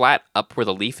might be flat up where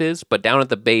the leaf is, but down at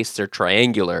the base they're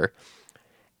triangular.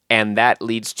 And that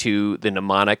leads to the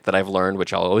mnemonic that I've learned,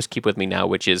 which I'll always keep with me now,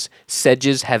 which is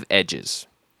sedges have edges.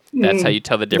 That's how you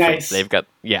tell the difference. Nice.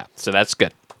 So that's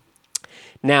good.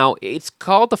 Now, it's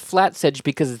called the flat sedge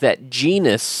because that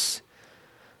genus,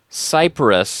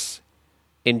 Cyperus,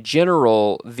 in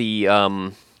general,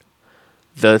 the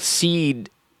seed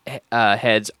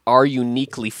heads are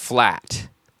uniquely flat.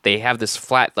 They have this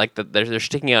flat, like they're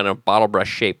sticking out in a bottle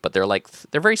brush shape, but they're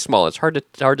very small. It's hard to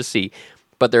see,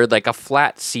 but they're like a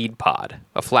flattened seed pod,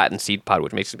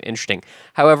 which makes them interesting.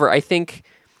 However, I think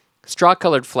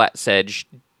straw-colored flat sedge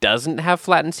doesn't have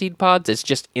flattened seed pods. It's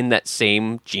just in that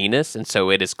same genus, and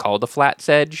so it is called a flat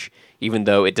sedge, even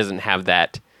though it doesn't have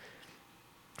that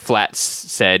flat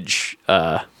sedge,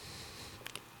 iconic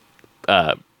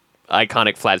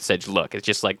flat sedge look. It's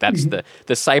just like that's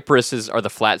the cypresses are the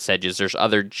flat sedges. There's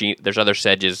other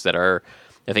sedges that are,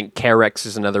 I think Carex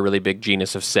is another really big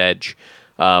genus of sedge.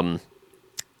 Yeah.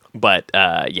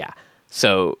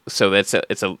 So that's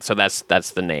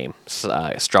the name.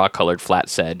 Straw-colored flat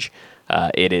sedge.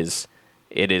 It is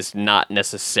not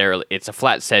necessarily. It's a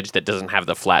flat sedge that doesn't have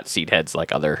the flat seed heads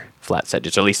like other flat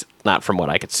sedges, or at least not from what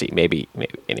I could see. Maybe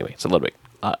anyway, it's a little bit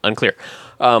unclear.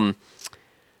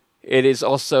 It is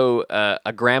also a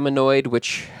graminoid,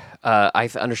 which I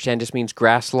understand just means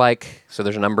grass-like. So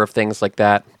there's a number of things like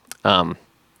that. So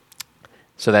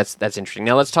that's interesting.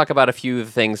 Now let's talk about a few of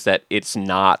the things that it's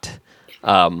not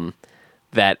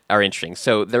that are interesting.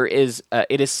 So there is.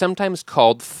 It is sometimes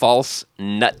called false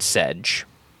nut sedge.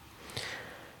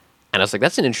 And I was like,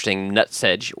 that's an interesting nut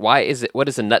sedge. Why is it? What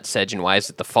is a nut sedge, and why is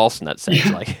it the false nut sedge?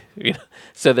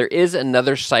 So there is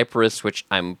another cypress, which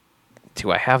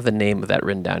do I have the name of that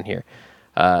written down here?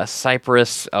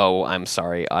 cypress. Oh, I'm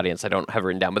sorry, audience, I don't have it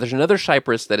written down, but there's another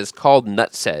cypress that is called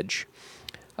nutsedge.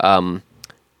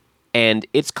 And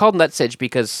it's called nutsedge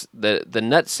because the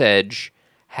nutsedge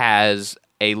has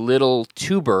a little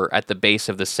tuber at the base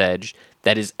of the sedge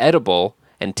that is edible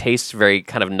and tastes very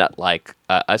kind of nut-like.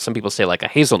 Some people say like a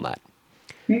hazelnut.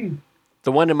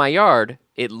 The one in my yard,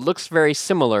 it looks very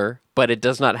similar, but it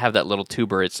does not have that little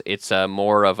tuber. It's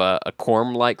more of a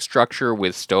corm-like structure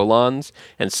with stolons,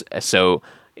 and so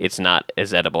it's not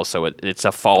as edible. So it's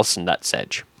a false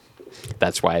nutsedge.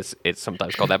 That's why it's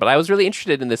sometimes called that. But I was really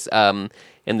interested in this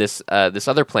this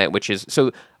other plant, which is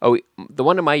the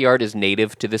one in my yard is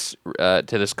native to this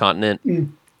continent.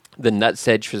 The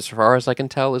nutsedge, as far as I can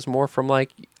tell, is more from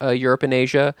like Europe and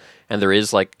Asia, and there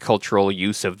is like cultural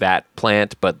use of that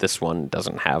plant, but this one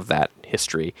doesn't have that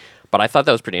history. But I thought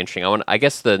that was pretty interesting. I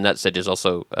guess the nutsedge is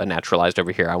also naturalized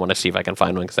over here. I want to see if I can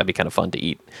find one because that'd be kind of fun to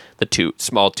eat the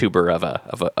small tuber of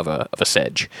a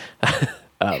sedge.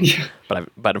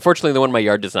 But unfortunately, the one in my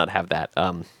yard does not have that.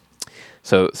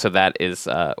 So that is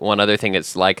one other thing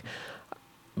it's like,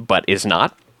 but is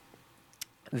not.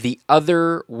 The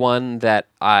other one that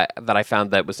I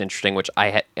found that was interesting, which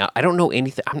I don't know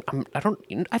anything.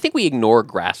 I think we ignore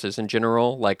grasses in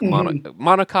general, like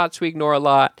monocots we ignore a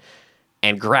lot,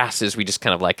 and grasses we just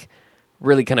kind of like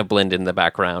really kind of blend in the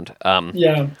background.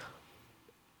 Yeah.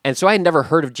 And so I had never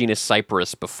heard of genus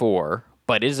Cyperus before,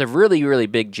 but it is a really, really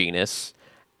big genus,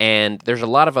 and there's a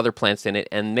lot of other plants in it,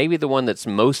 and maybe the one that's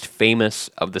most famous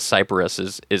of the Cyperus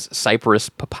is Cyperus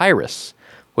papyrus,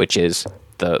 which is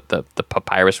the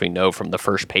papyrus we know from the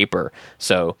first paper.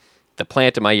 So the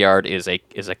plant in my yard is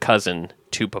a cousin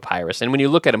to papyrus, and when you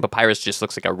look at him, papyrus just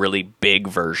looks like a really big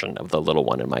version of the little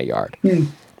one in my yard.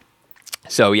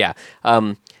 So yeah,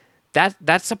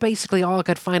 that's basically all I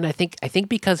could find. I think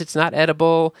because it's not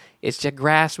edible, it's just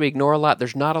grass we ignore a lot.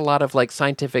 There's not a lot of like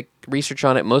scientific research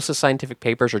on it. Most of the scientific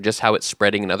papers are just how it's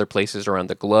spreading in other places around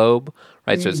the globe,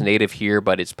 right? So it's native here,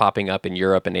 but it's popping up in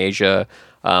Europe and Asia.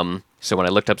 So when I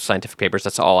looked up scientific papers,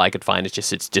 that's all I could find is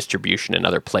just its distribution in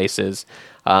other places.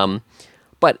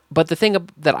 But the thing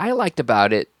that I liked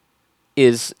about it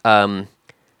is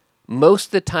most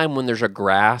of the time when there's a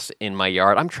grass in my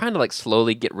yard, I'm trying to like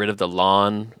slowly get rid of the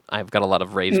lawn. I've got a lot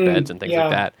of raised beds and things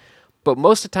like that. But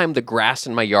most of the time, the grass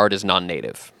in my yard is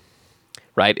non-native,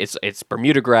 right? It's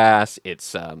Bermuda grass,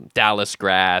 it's Dallas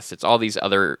grass, it's all these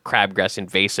other crabgrass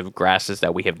invasive grasses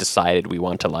that we have decided we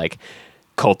want to like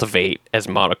cultivate as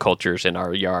monocultures in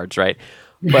our yards, right?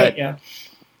 But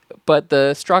but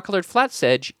the straw-colored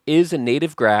flatsedge is a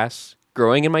native grass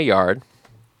growing in my yard.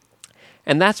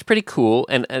 And that's pretty cool,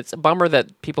 and it's a bummer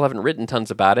that people haven't written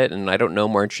tons about it, and I don't know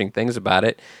more interesting things about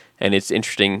it, and it's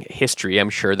interesting history.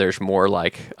 I'm sure there's more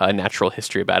like a natural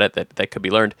history about it that could be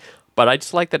learned, but I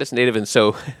just like that it's native, and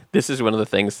so this is one of the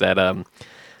things that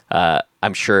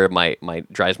I'm sure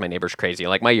drives my neighbors crazy.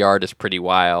 Like, my yard is pretty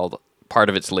wild. Part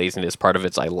of it's laziness, part of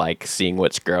it's I like seeing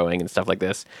what's growing and stuff like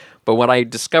this. But when I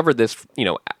discovered this,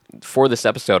 for this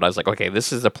episode, I was like, okay,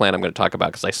 this is the plant I'm going to talk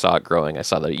about because I saw it growing. I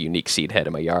saw the unique seed head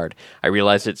in my yard. I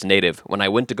realized it's native. When I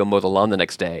went to go mow the lawn the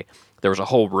next day, there was a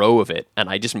whole row of it, and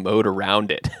I just mowed around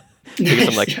it. Because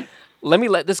I'm like, let me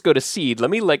let this go to seed. Let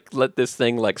me let this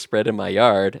thing spread in my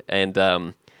yard. And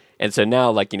so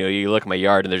now, you look at my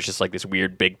yard, and there's just this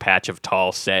weird big patch of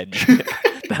tall sedge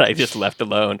that I just left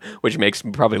alone, which makes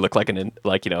me probably look like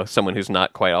someone who's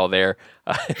not quite all there.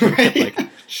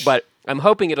 But I'm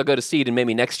hoping it'll go to seed, and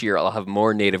maybe next year I'll have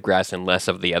more native grass and less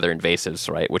of the other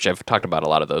invasives, right? Which I've talked about a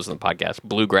lot of those in the podcast.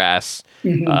 Bluegrass,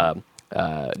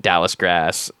 Dallas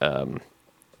grass,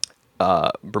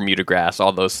 Bermuda grass,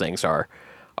 all those things are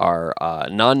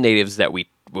non-natives that we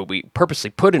purposely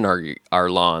put in our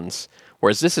lawns.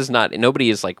 Whereas this is not. Nobody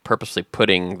is purposely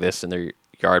putting this in their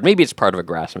yard. Maybe it's part of a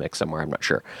grass mix somewhere. I'm not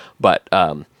sure, but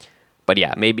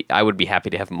yeah, maybe I would be happy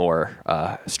to have more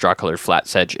straw-colored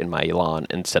flatsedge in my lawn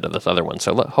instead of this other one.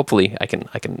 So hopefully I can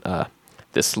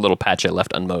this little patch I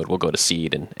left unmowed will go to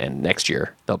seed, and next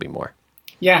year there'll be more.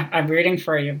 Yeah, I'm rooting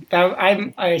for you.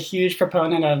 I'm a huge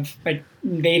proponent of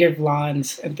native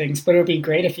lawns and things, but it would be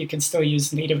great if you could still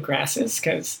use native grasses,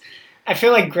 because I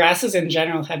feel like grasses in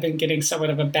general have been getting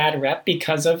somewhat of a bad rep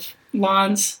because of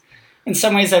lawns. In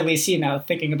some ways, at least,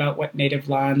 thinking about what native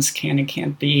lawns can and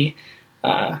can't be.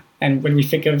 And when we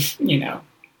think of,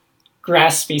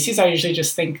 grass species, I usually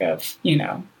just think of,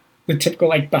 the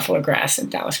typical buffalo grass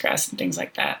and Dallas grass and things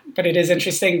like that. But it is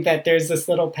interesting that there's this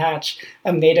little patch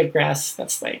of native grass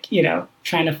that's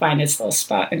trying to find its little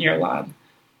spot in your lawn.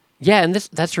 Yeah, and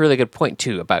that's a really good point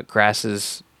too about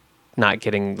grasses not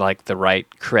getting like the right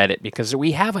credit because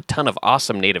we have a ton of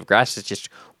awesome native grasses. It's just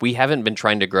we haven't been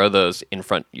trying to grow those in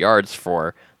front yards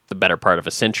for the better part of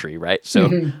a century, right? So,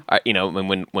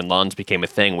 when lawns became a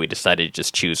thing, we decided to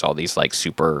just choose all these like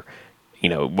super,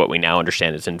 what we now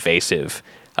understand is invasive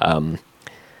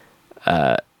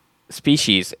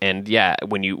species. And yeah,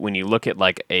 when you look at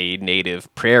like a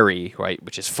native prairie, right,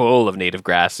 which is full of native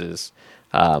grasses,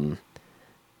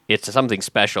 it's something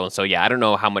special. And so, yeah, I don't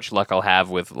know how much luck I'll have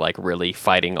with like really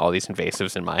fighting all these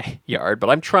invasives in my yard, but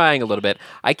I'm trying a little bit.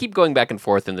 I keep going back and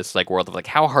forth in this like world of like,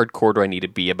 how hardcore do I need to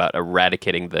be about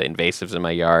eradicating the invasives in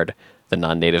my yard, the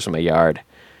non-natives in my yard,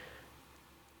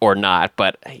 or not?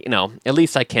 But at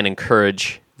least I can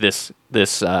encourage this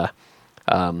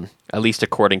at least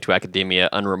according to academia,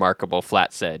 unremarkable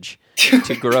flatsedge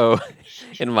to grow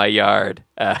in my yard,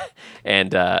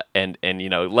 and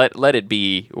let it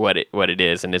be what it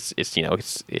is, and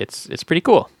it's pretty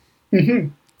cool. Mm-hmm.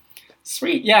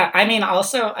 Sweet, yeah. I mean,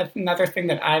 also another thing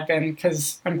that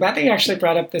because I'm glad that you actually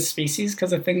brought up this species,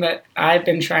 because the thing that I've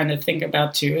been trying to think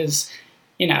about too is,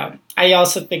 I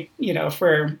also think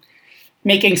for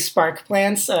making spark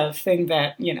plants a thing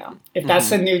that, if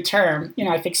that's a new term,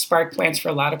 I think spark plants for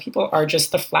a lot of people are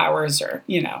just the flowers or,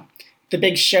 the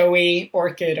big showy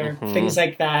orchid or things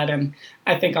like that. And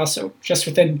I think also just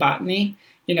within botany,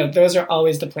 those are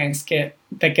always the plants that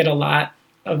get a lot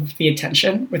of the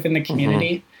attention within the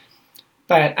community.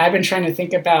 But I've been trying to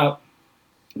think about,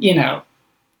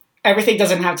 everything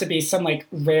doesn't have to be some like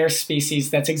rare species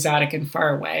that's exotic and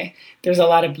far away. There's a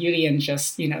lot of beauty in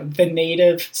just, the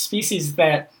native species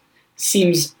that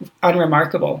seems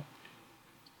unremarkable,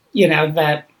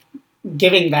 that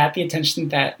giving that the attention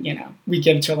that, we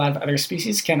give to a lot of other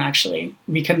species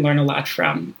we can learn a lot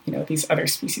from, these other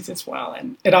species as well.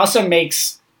 And it also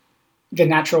makes the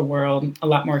natural world a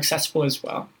lot more accessible as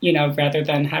well, rather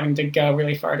than having to go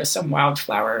really far to some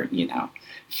wildflower,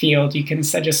 field. You can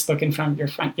instead just look in front of your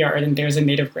front yard and there's a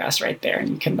native grass right there, and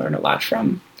you can learn a lot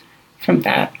from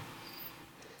that.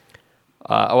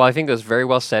 Well, I think that was very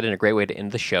well said and a great way to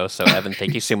end the show. So, Evan,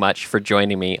 thank you so much for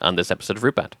joining me on this episode of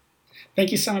Rootbound.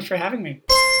 Thank you so much for having me.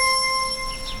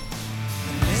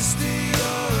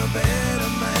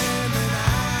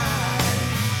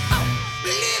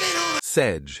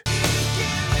 Sedge.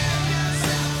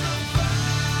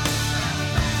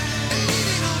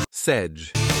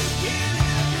 Sedge.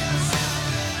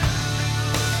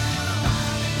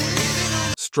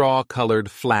 Straw-colored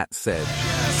flatsedge.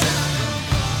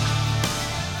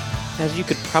 As you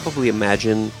could probably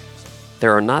imagine,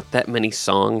 there are not that many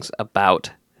songs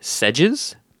about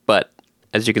sedges, but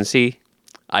as you can see,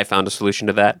 I found a solution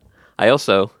to that. I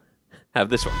also have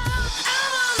this one.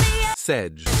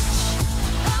 Sedge.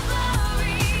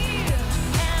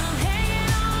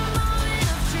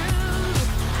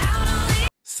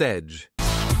 Sedge.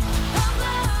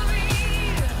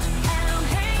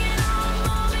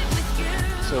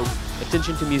 So,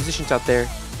 attention to musicians out there,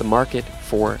 the market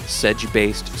for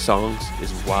sedge-based songs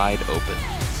is wide open.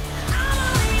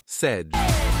 Sedge.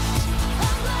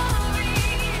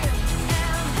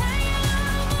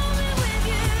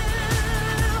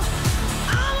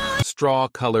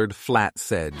 Straw-colored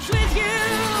flatsedge.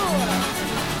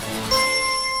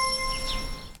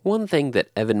 One thing that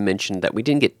Evan mentioned that we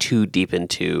didn't get too deep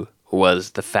into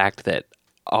was the fact that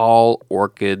all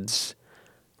orchids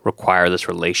require this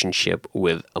relationship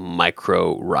with a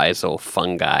mycorrhizal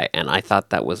fungi, and I thought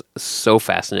that was so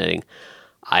fascinating.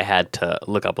 I had to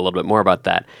look up a little bit more about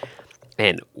that,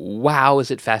 and wow, is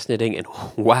it fascinating, and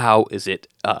wow, is it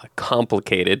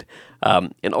complicated,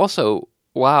 and also,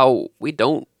 wow, we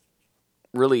don't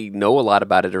really know a lot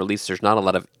about it, or at least there's not a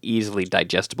lot of easily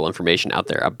digestible information out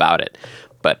there about it.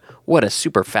 But what a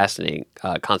super fascinating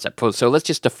concept. So let's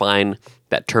just define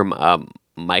that term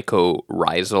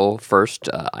mycorrhizal first.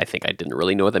 I think I didn't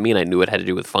really know what that meant. I knew it had to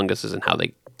do with funguses and how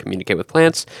they communicate with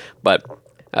plants, but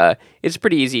it's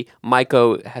pretty easy.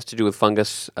 Myco has to do with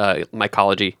fungus,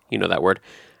 mycology, you know that word.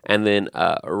 And then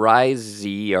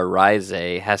rhizae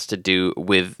has to do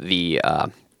with the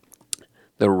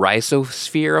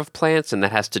rhizosphere of plants, and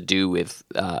that has to do with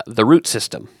the root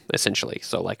system, essentially.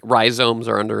 So like rhizomes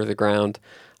are under the ground.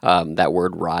 That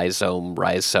word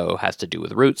rhizo has to do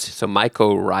with roots. So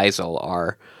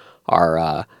mycorrhizal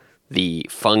are the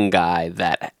fungi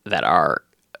that are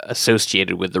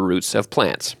associated with the roots of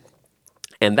plants.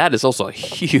 And that is also a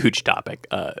huge topic.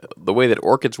 The way that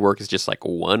orchids work is just like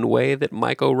one way that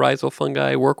mycorrhizal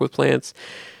fungi work with plants.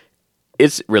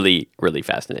 It's really, really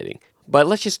fascinating. But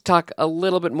let's just talk a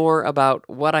little bit more about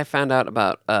what I found out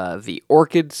about the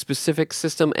orchid-specific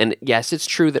system. And yes, it's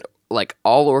true that like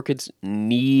all orchids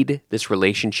need this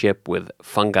relationship with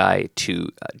fungi to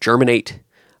germinate.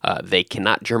 They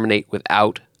cannot germinate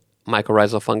without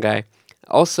mycorrhizal fungi.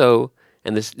 Also,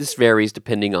 and this varies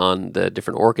depending on the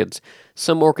different orchids,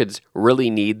 some orchids really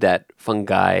need that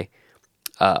fungi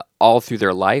all through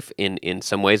their life in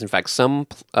some ways. In fact, some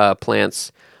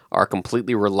plants are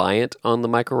completely reliant on the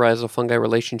mycorrhizal fungi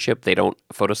relationship. They don't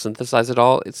photosynthesize at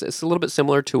all. It's a little bit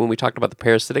similar to when we talked about the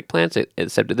parasitic plants,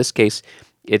 except in this case,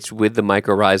 it's with the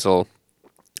mycorrhizal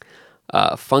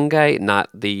fungi, not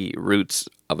the roots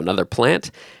of another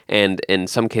plant. And in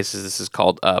some cases, this is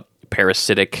called a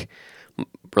parasitic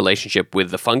relationship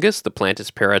with the fungus. The plant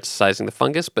is parasitizing the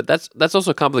fungus, but that's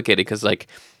also complicated because, like,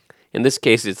 in this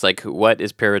case, it's like, what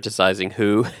is parasitizing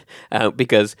who?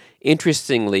 Because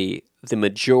interestingly, the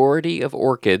majority of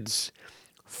orchids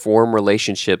form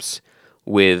relationships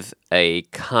with a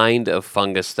kind of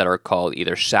fungus that are called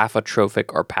either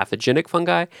saphotrophic or pathogenic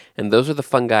fungi, and those are the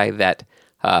fungi that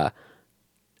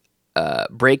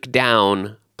break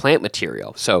down plant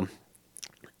material. So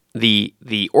the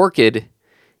orchid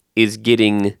is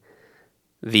getting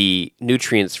the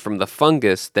nutrients from the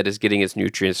fungus that is getting its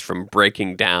nutrients from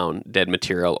breaking down dead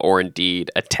material or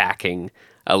indeed attacking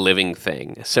a living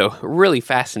thing. So really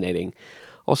fascinating.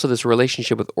 Also, this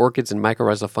relationship with orchids and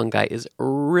mycorrhizal fungi is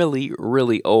really,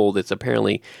 really old. It's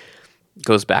apparently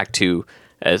goes back to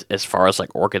as far as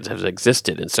like orchids have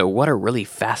existed. And so what a really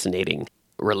fascinating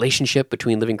relationship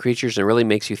between living creatures, and really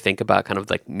makes you think about kind of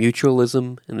like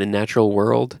mutualism in the natural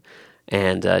world.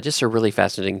 And just a really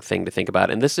fascinating thing to think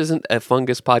about. And this isn't a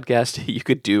fungus podcast. You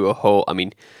could do a whole, I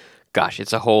mean, gosh,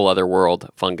 it's a whole other world,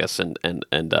 fungus and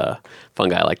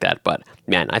fungi like that. But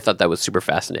man, I thought that was super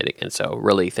fascinating. And so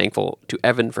really thankful to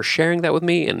Evan for sharing that with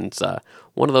me. And it's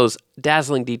one of those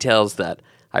dazzling details that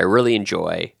I really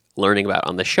enjoy learning about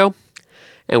on the show.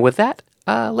 And with that,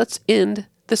 let's end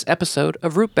this episode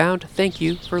of Rootbound. Thank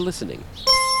you for listening.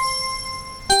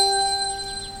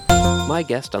 My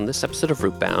guest on this episode of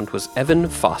Rootbound was Evan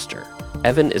Foster.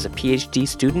 Evan is a PhD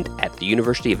student at the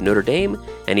University of Notre Dame,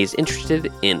 and he's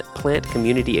interested in plant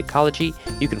community ecology.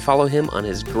 You can follow him on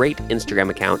his great Instagram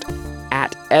account,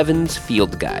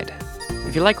 @EvansFieldGuide.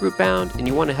 If you like Rootbound and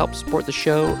you want to help support the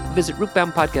show, visit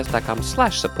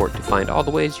rootboundpodcast.com/support to find all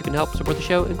the ways you can help support the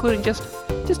show, including just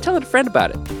telling a friend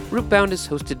about it. Rootbound is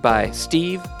hosted by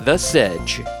Steve the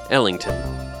Sedge Ellington.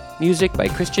 Music by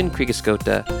Christian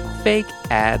Kriegescota. Fake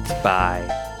ads by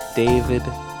David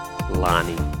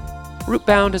Lonnie.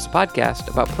 Rootbound is a podcast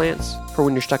about plants for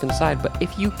when you're stuck inside, but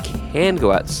if you can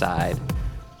go outside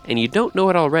and you don't know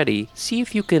it already, see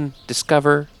if you can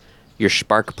discover your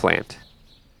spark plant.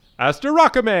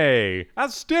 Asterocome,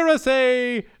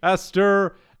 Asteraceae,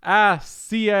 Asteraceae,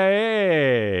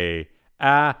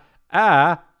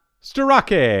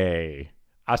 Asteraceae,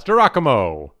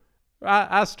 Asterocomo,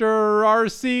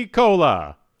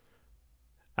 Asterarcicola,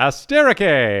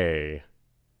 Astericae,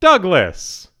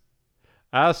 Douglas,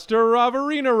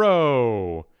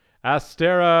 Asteravarinero,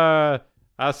 Asteraceae,